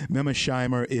Linda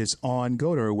Memesheimer is on.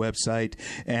 Go to her website,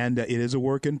 and it is a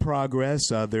work in progress.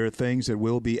 There are things that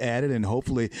will be added, and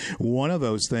hopefully one of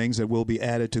those things that will be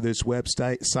added to this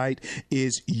website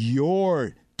is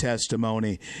your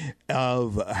testimony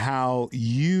of how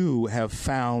you have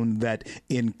found that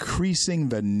increasing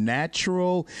the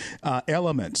natural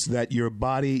elements that your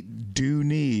body do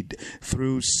need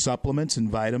through supplements and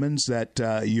vitamins that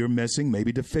you're missing,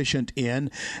 maybe deficient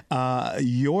in,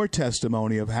 your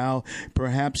testimony of how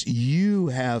perhaps you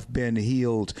have been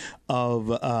healed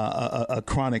of a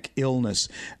chronic illness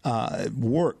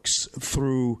works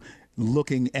through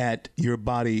looking at your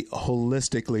body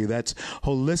holistically. That's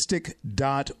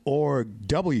holistic.org,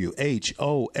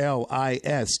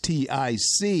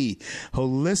 WHOLISTIC,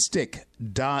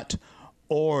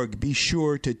 holistic.org. Be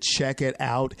sure to check it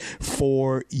out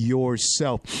for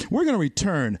yourself. We're going to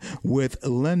return with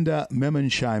Linda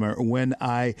Memesheimer when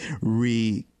I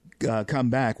come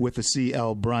back with the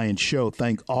C.L. Bryant Show.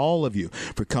 Thank all of you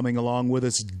for coming along with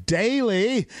us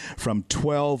daily from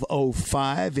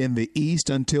 12:05 in the East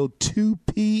until 2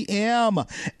 p.m.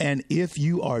 And if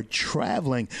you are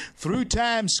traveling through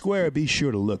Times Square, be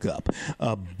sure to look up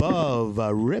above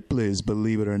Ripley's,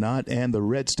 believe it or not, and the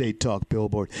Red State Talk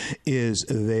billboard is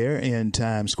there in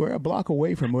Times Square, a block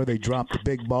away from where they drop the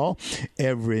big ball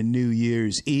every New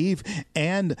Year's Eve.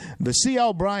 And the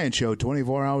C.L. Bryant Show,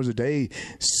 24 hours a day,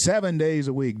 7 days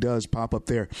a week, does pop up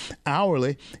there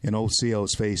hourly, and old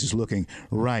CO's face is looking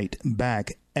right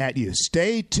back at you.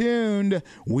 Stay tuned.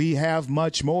 We have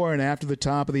much more, and after the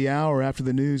top of the hour, after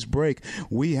the news break,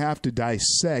 we have to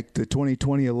dissect the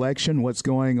 2020 election, what's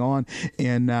going on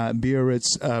in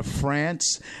Biarritz,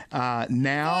 France.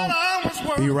 Now,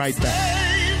 be right back.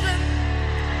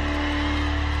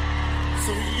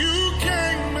 So you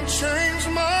came and changed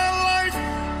my life.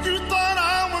 You thought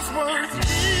I was worth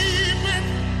keeping.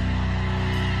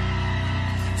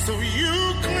 So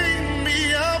you cleaned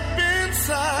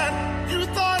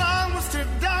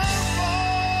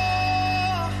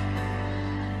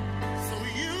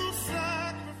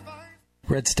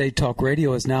Red State Talk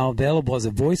Radio is now available as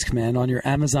a voice command on your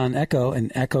Amazon Echo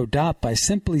and Echo Dot by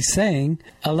simply saying,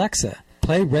 Alexa,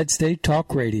 play Red State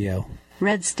Talk Radio.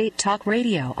 Red State Talk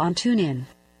Radio on TuneIn.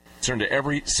 Concern to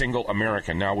every single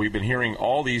American. Now, we've been hearing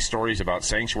all these stories about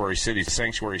sanctuary cities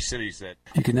that...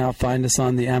 You can now find us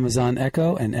on the Amazon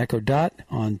Echo and Echo Dot,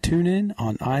 on TuneIn,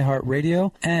 on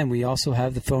iHeartRadio, and we also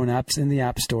have the phone apps in the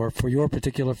App Store for your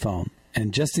particular phone.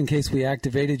 And just in case we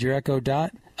activated your Echo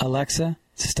Dot, Alexa,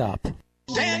 stop.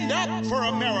 Stand up for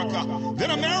America. Then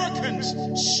Americans,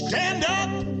 stand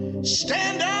up,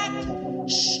 stand up,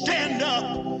 stand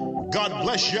up. God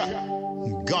bless you.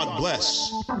 God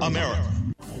bless America.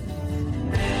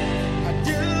 I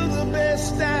do the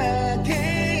best I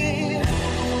can,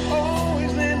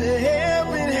 always lend a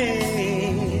helping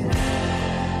hand,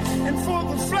 and for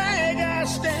the flag I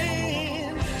stand.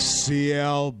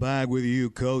 CL back with you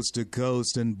coast to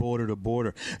coast and border to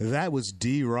border. That was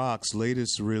D-Rock's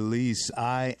latest release,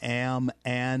 I Am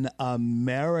an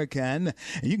American.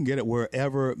 You can get it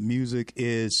wherever music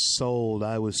is sold.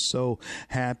 I was so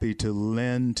happy to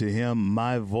lend to him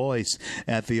my voice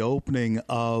at the opening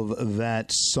of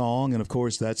that song. And, of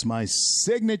course, that's my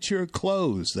signature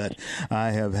close that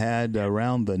I have had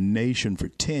around the nation for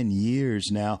 10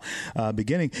 years now,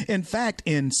 beginning. In fact,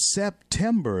 in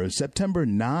September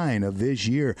 9 of this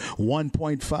year,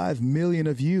 1.5 million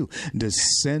of you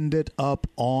descended up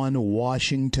on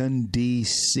Washington,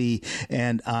 D.C.,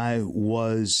 and I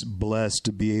was blessed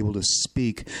to be able to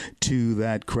speak to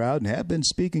that crowd and have been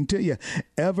speaking to you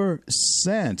ever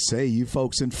since. Hey, you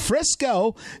folks in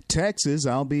Frisco, Texas,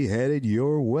 I'll be headed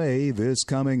your way this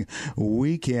coming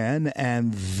weekend,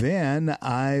 and then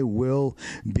I will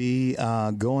be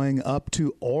going up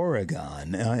to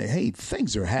Oregon. Hey,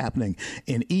 things are happening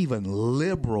in even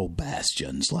liberal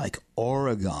bastions like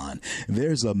Oregon.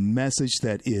 There's a message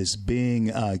that is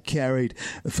being carried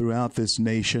throughout this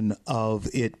nation of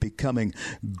it becoming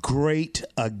great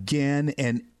again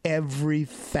in every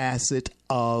facet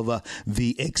of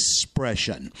the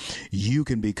expression. You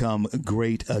can become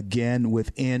great again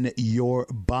within your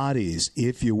bodies,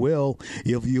 if you will.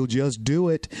 If you'll just do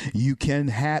it, you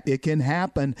can it can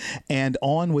happen. And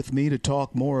on with me to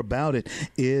talk more about it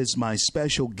is my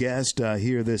special guest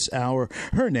here this hour.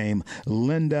 Her name,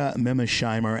 Linda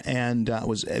Memesheimer, and I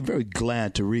was very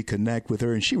glad to reconnect with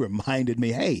her. And she reminded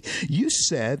me, hey, you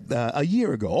said over a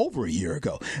year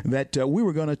ago, that we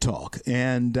were going to talk.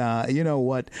 And you know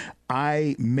what?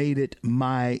 I made it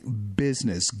my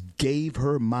business, gave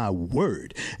her my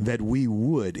word that we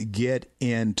would get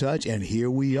in touch, and here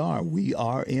we are. We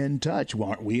are in touch.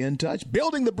 Aren't we in touch?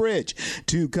 Building the bridge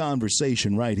to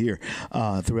conversation right here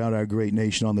throughout our great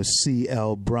nation on the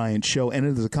C.L. Bryant Show, and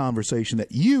it is a conversation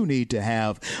that you need to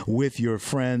have with your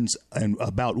friends and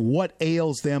about what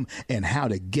ails them and how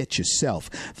to get yourself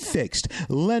fixed.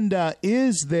 Linda,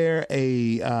 is there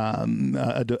a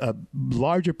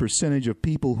larger percentage of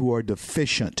people who are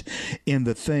deficient in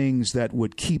the things that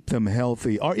would keep them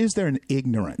healthy, or is there an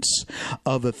ignorance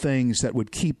of the things that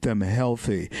would keep them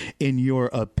healthy, in your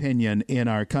opinion, in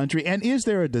our country? And is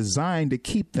there a design to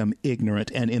keep them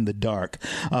ignorant and in the dark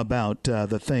about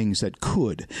the things that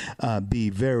could be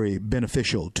very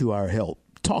beneficial to our health?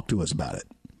 Talk to us about it.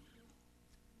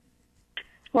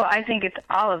 Well, I think it's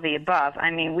all of the above.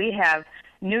 I mean, we have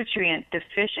nutrient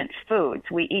deficient foods.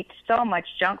 We eat so much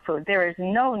junk food. There is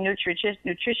no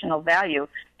nutritional value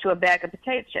to a bag of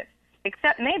potato chips,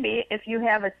 except maybe if you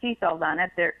have a sea salt on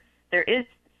it. There is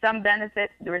some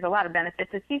benefit. There is a lot of benefit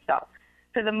to sea salt.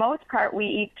 For the most part, we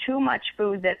eat too much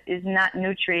food that is not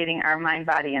nutriating our mind,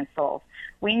 body, and soul.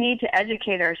 We need to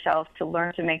educate ourselves to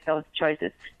learn to make those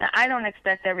choices. Now, I don't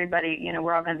expect everybody,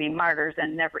 we're all going to be martyrs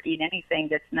and never eat anything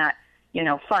that's not,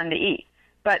 fun to eat.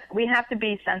 But we have to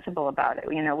be sensible about it.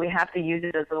 We have to use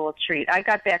it as a little treat. I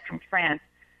got back from France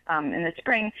in the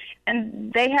spring,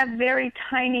 and they have very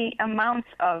tiny amounts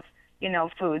of,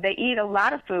 food. They eat a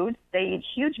lot of food. They eat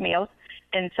huge meals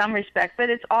in some respects,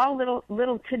 but it's all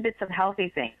little tidbits of healthy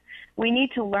things. We need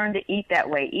to learn to eat that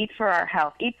way, eat for our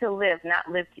health, eat to live, not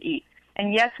live to eat.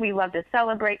 And yes, we love to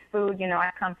celebrate food.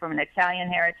 I come from an Italian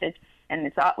heritage, and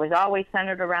it was always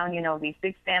centered around, these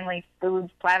big family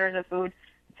foods, platters of food.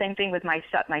 Same thing with my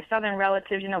southern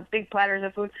relatives, big platters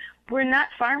of food. We're not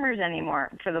farmers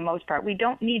anymore for the most part. We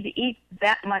don't need to eat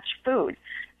that much food.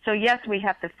 So, yes, we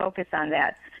have to focus on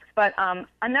that. But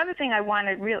another thing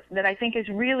that I think is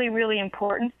really, really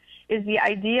important is the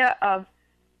idea of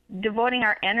devoting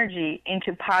our energy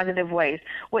into positive ways.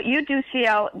 What you do,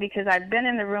 CL, because I've been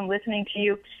in the room listening to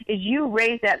you, is you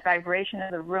raise that vibration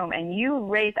of the room, and you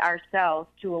raise our cells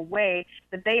to a way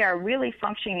that they are really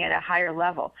functioning at a higher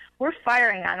level. We're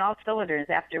firing on all cylinders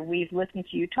after we've listened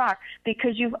to you talk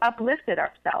because you've uplifted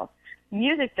ourselves.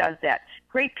 Music does that.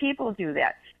 Great people do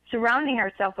that. Surrounding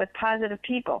ourselves with positive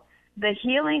people. The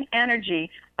healing energy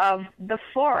of the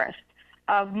forest,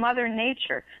 of Mother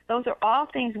Nature. Those are all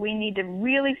things we need to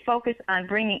really focus on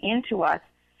bringing into us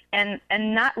and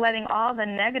not letting all the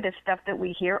negative stuff that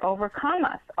we hear overcome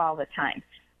us all the time.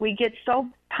 We get so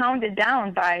pounded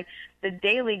down by the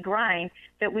daily grind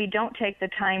that we don't take the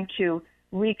time to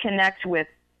reconnect with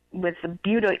the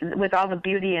beauty, with all the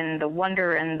beauty and the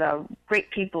wonder and the great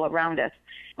people around us.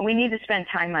 And we need to spend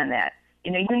time on that.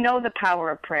 You know the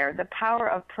power of prayer. The power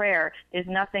of prayer is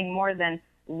nothing more than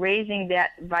raising that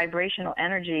vibrational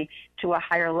energy to a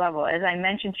higher level. As I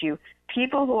mentioned to you,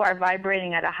 people who are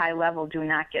vibrating at a high level do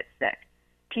not get sick.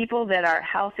 People that are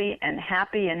healthy and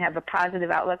happy and have a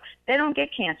positive outlook, they don't get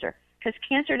cancer because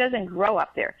cancer doesn't grow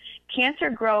up there. Cancer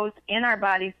grows in our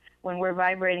bodies when we're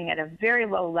vibrating at a very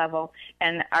low level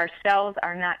and our cells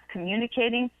are not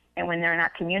communicating. And when they're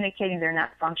not communicating, they're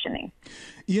not functioning.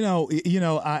 I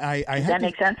Does that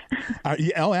make sense?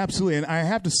 Oh, absolutely. And I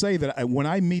have to say that when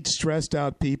I meet stressed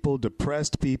out people,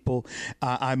 depressed people,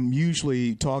 I'm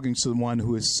usually talking to someone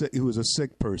who is a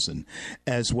sick person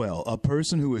as well. A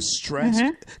person who is stressed,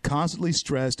 constantly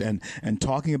stressed, and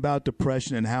talking about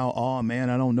depression and how, oh man,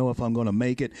 I don't know if I'm going to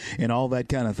make it, and all that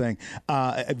kind of thing.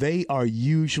 They are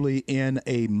usually in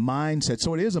a mindset.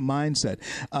 So it is a mindset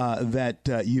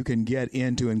that you can get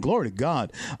into. And glory to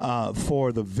God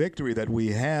for the victory that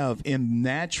we have in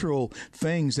natural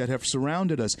things that have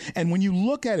surrounded us. And when you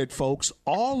look at it, folks,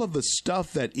 all of the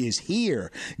stuff that is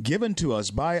here given to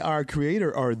us by our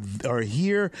Creator are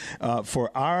here for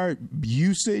our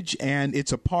usage, and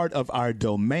it's a part of our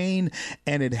domain,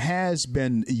 and it has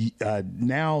been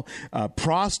now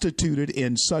prostituted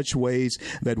in such ways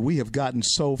that we have gotten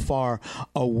so far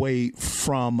away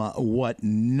from what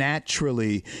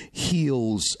naturally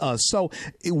heals us. So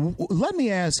let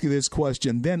me ask you this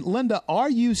question then. Linda, are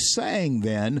you saying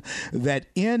then that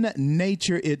in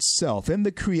nature itself, in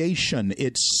the creation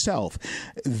itself,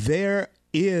 there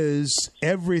is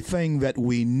everything that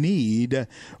we need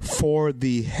for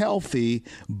the healthy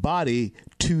body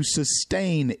to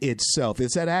sustain itself?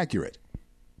 Is that accurate?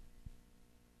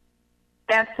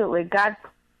 Absolutely. God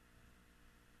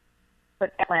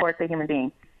put a human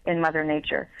being in Mother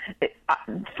Nature.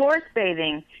 Forest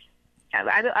bathing,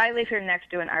 I live here next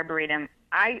to an arboretum.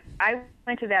 I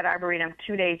went to that arboretum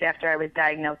 2 days after I was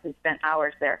diagnosed and spent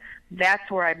hours there. That's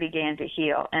where I began to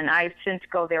heal, and I since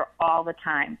go there all the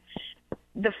time.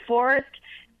 The forest,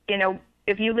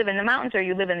 if you live in the mountains or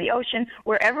you live in the ocean,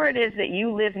 wherever it is that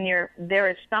you live near, there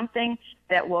is something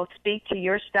that will speak to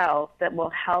your cells that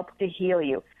will help to heal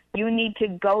you. You need to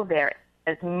go there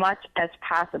as much as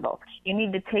possible. You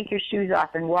need to take your shoes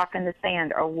off and walk in the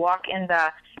sand or walk in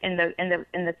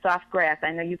the soft grass.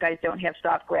 I know you guys don't have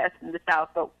soft grass in the South,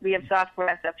 but we have soft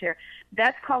grass up here.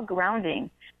 That's called grounding.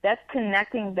 That's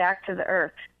connecting back to the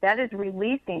earth. That is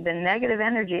releasing the negative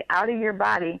energy out of your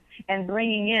body and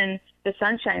bringing in the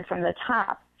sunshine from the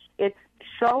top. It's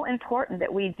so important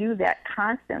that we do that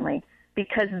constantly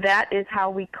because that is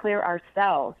how we clear our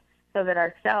cells so that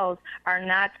our cells are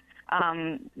not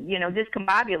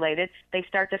discombobulated. They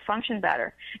start to function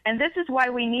better. And this is why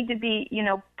we need to be,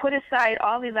 put aside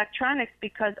all the electronics,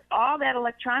 because all that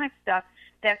electronic stuff,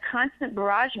 that constant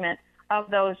barragement of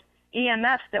those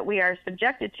EMFs that we are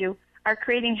subjected to are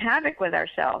creating havoc with our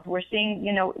cells. We're seeing,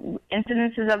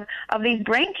 incidences of these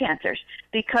brain cancers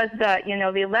because the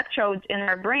electrodes in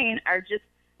our brain the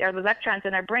electrons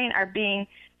in our brain are being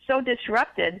so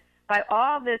disrupted by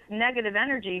all this negative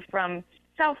energy from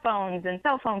cell phones and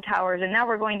cell phone towers, and now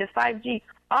we're going to 5G.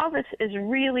 All this is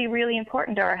really, really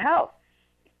important to our health.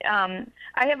 I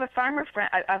have a farmer friend,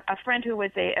 a friend who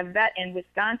was a vet in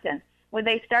Wisconsin. When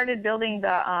they started building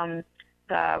the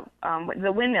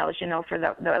windmills, for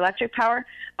the electric power,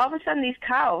 all of a sudden these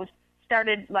cows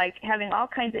started having all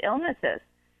kinds of illnesses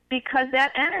because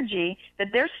that energy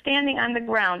that they're standing on the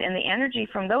ground and the energy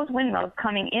from those windmills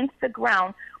coming into the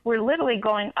ground were literally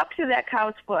going up to that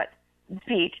cow's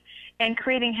feet and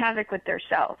creating havoc with their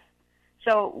cells.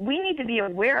 So we need to be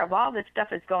aware of all this stuff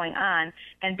that's going on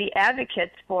and be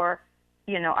advocates for,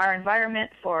 our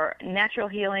environment, for natural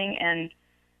healing, and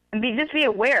just be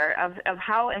aware of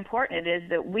how important it is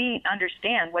that we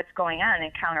understand what's going on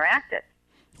and counteract it.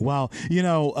 Wow.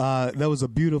 That was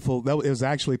it was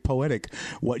actually poetic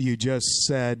what you just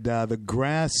said. The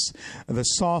grass, the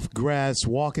soft grass,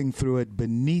 walking through it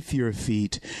beneath your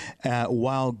feet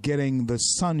while getting the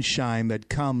sunshine that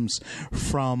comes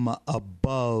from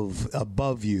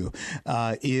above you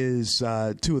is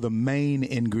two of the main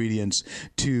ingredients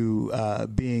to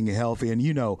being healthy. And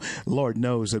Lord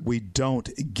knows that we don't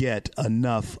get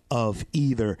enough of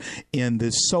either in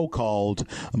this so-called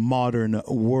modern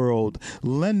world.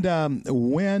 Linda,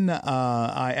 when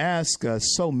I ask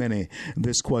so many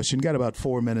this question, got about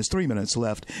 3 minutes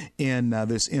left in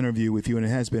this interview with you, and it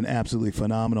has been absolutely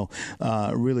phenomenal.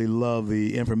 Really love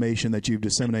the information that you've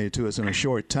disseminated to us in a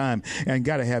short time, and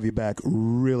got to have you back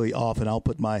really often. I'll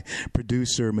put my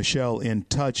producer, Michelle, in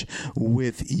touch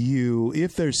with you.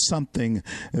 If there's something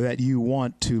that you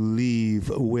want to leave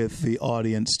with the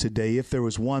audience today, if there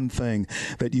was one thing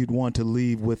that you'd want to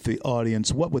leave with the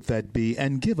audience, what would that be?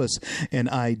 And give us an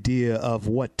idea of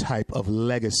what type of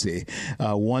legacy,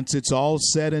 once it's all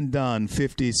said and done,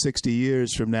 50, 60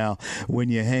 years from now, when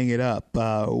you hang it up,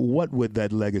 what would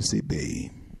that legacy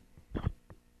be?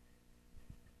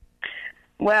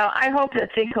 Well, I hope that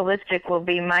Think Holistic will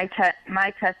be my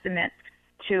testament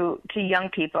to young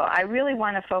people. I really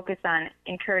want to focus on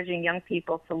encouraging young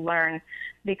people to learn,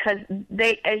 because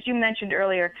they, as you mentioned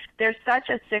earlier, there's such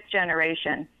a sick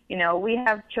generation. We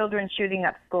have children shooting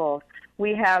up schools.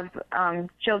 We have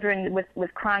children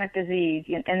with chronic disease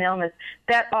and illness.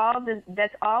 That's all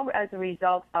as a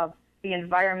result of the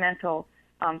environmental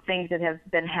things that have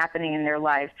been happening in their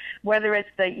lives. Whether it's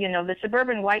the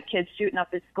suburban white kid shooting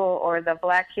up his school or the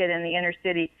black kid in the inner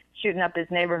city shooting up his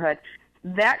neighborhood,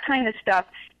 that kind of stuff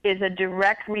is a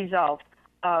direct result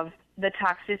of the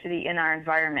toxicity in our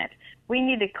environment. We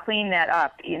need to clean that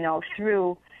up,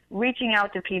 through reaching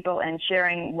out to people and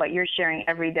sharing what you're sharing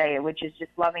every day, which is just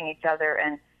loving each other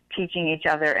and teaching each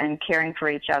other and caring for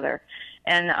each other.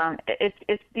 And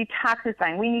it's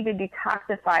detoxifying. We need to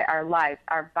detoxify our life,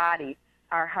 our bodies,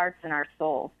 our hearts, and our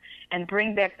souls, and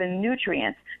bring back the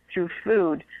nutrients through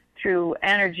food, through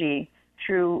energy,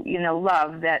 through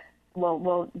love that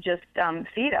will just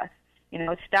feed us.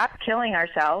 Stop killing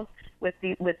ourselves with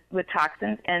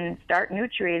toxins and start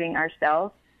nutriating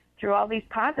ourselves through all these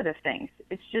positive things.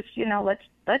 It's just,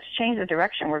 let's change the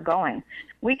direction we're going.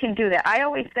 We can do that. I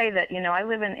always say that, I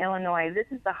live in Illinois. This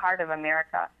is the heart of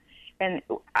America. And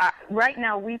right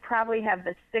now we probably have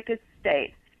the sickest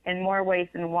state in more ways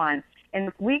than one.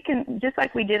 And we can, just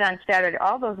like we did on Saturday,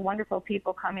 all those wonderful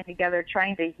people coming together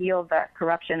trying to heal the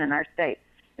corruption in our state.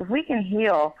 If we can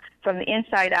heal from the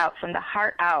inside out, from the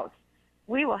heart out,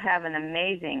 we will have an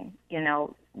amazing,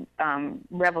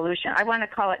 revolution. I want to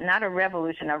call it not a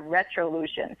revolution, a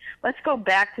retrolution. Let's go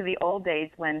back to the old days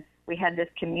when we had this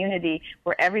community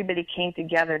where everybody came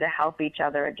together to help each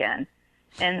other again.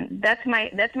 And that's my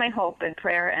hope and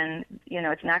prayer. And,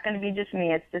 it's not going to be just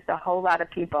me. It's just a whole lot of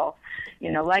people,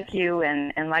 like you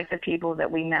and like the people that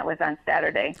we met with on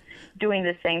Saturday, doing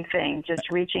the same thing, just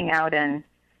reaching out and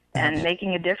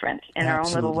making a difference in our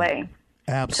own little way.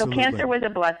 Absolutely. So cancer was a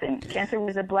blessing. Cancer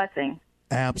was a blessing.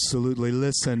 Absolutely.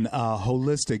 Listen,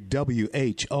 Holistic,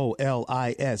 WHOLISTIC,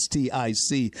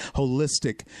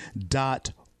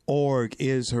 holistic.org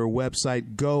is her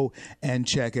website. Go and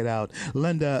check it out.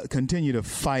 Linda, continue to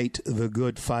fight the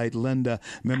good fight. Linda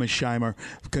Memesheimer,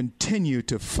 continue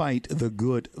to fight the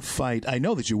good fight. I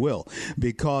know that you will,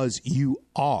 because you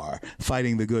are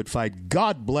fighting the good fight.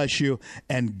 God bless you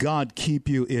and God keep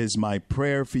you is my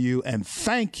prayer for you. And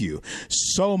thank you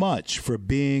so much for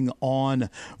being on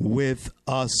with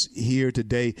us here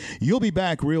today. You'll be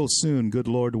back real soon, good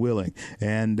Lord willing,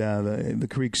 and the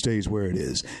creek stays where it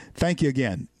is. Thank you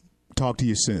again. Talk to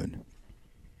you soon.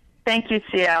 Thank you,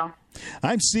 CL.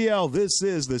 I'm CL. This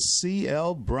is the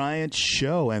CL Bryant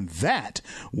Show, and that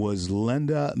was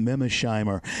Linda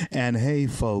Memesheimer. And hey,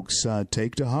 folks,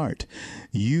 take to heart,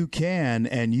 you can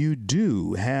and you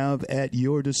do have at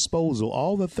your disposal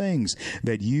all the things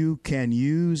that you can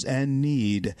use and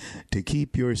need to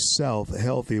keep yourself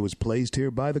healthy. It was placed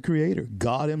here by the Creator,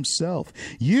 God Himself.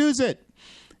 Use it.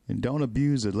 And don't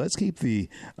abuse it. Let's keep the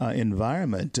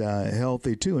environment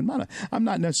healthy, too. And I'm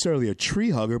not necessarily a tree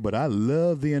hugger, but I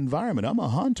love the environment. I'm a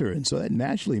hunter, and so that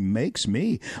naturally makes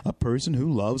me a person who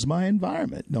loves my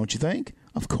environment, don't you think?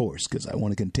 Of course, because I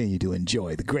want to continue to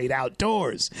enjoy the great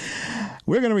outdoors.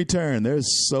 We're going to return.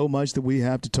 There's so much that we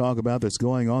have to talk about that's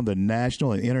going on the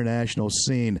national and international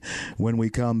scene when we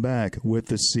come back with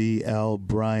the CL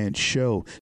Bryant Show.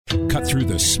 Cut through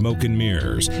the smoke and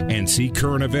mirrors and see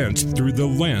current events through the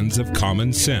lens of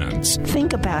common sense.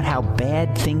 Think about how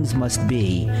bad things must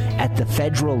be at the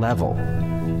federal level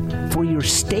for your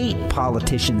state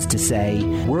politicians to say,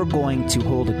 we're going to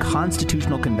hold a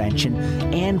constitutional convention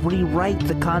and rewrite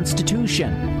the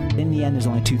Constitution. In the end, there's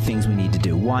only two things we need to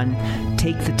do. One,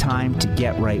 take the time to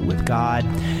get right with God,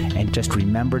 and just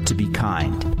remember to be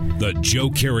kind. The Joe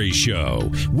Kerry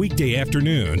Show, weekday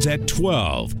afternoons at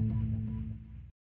 12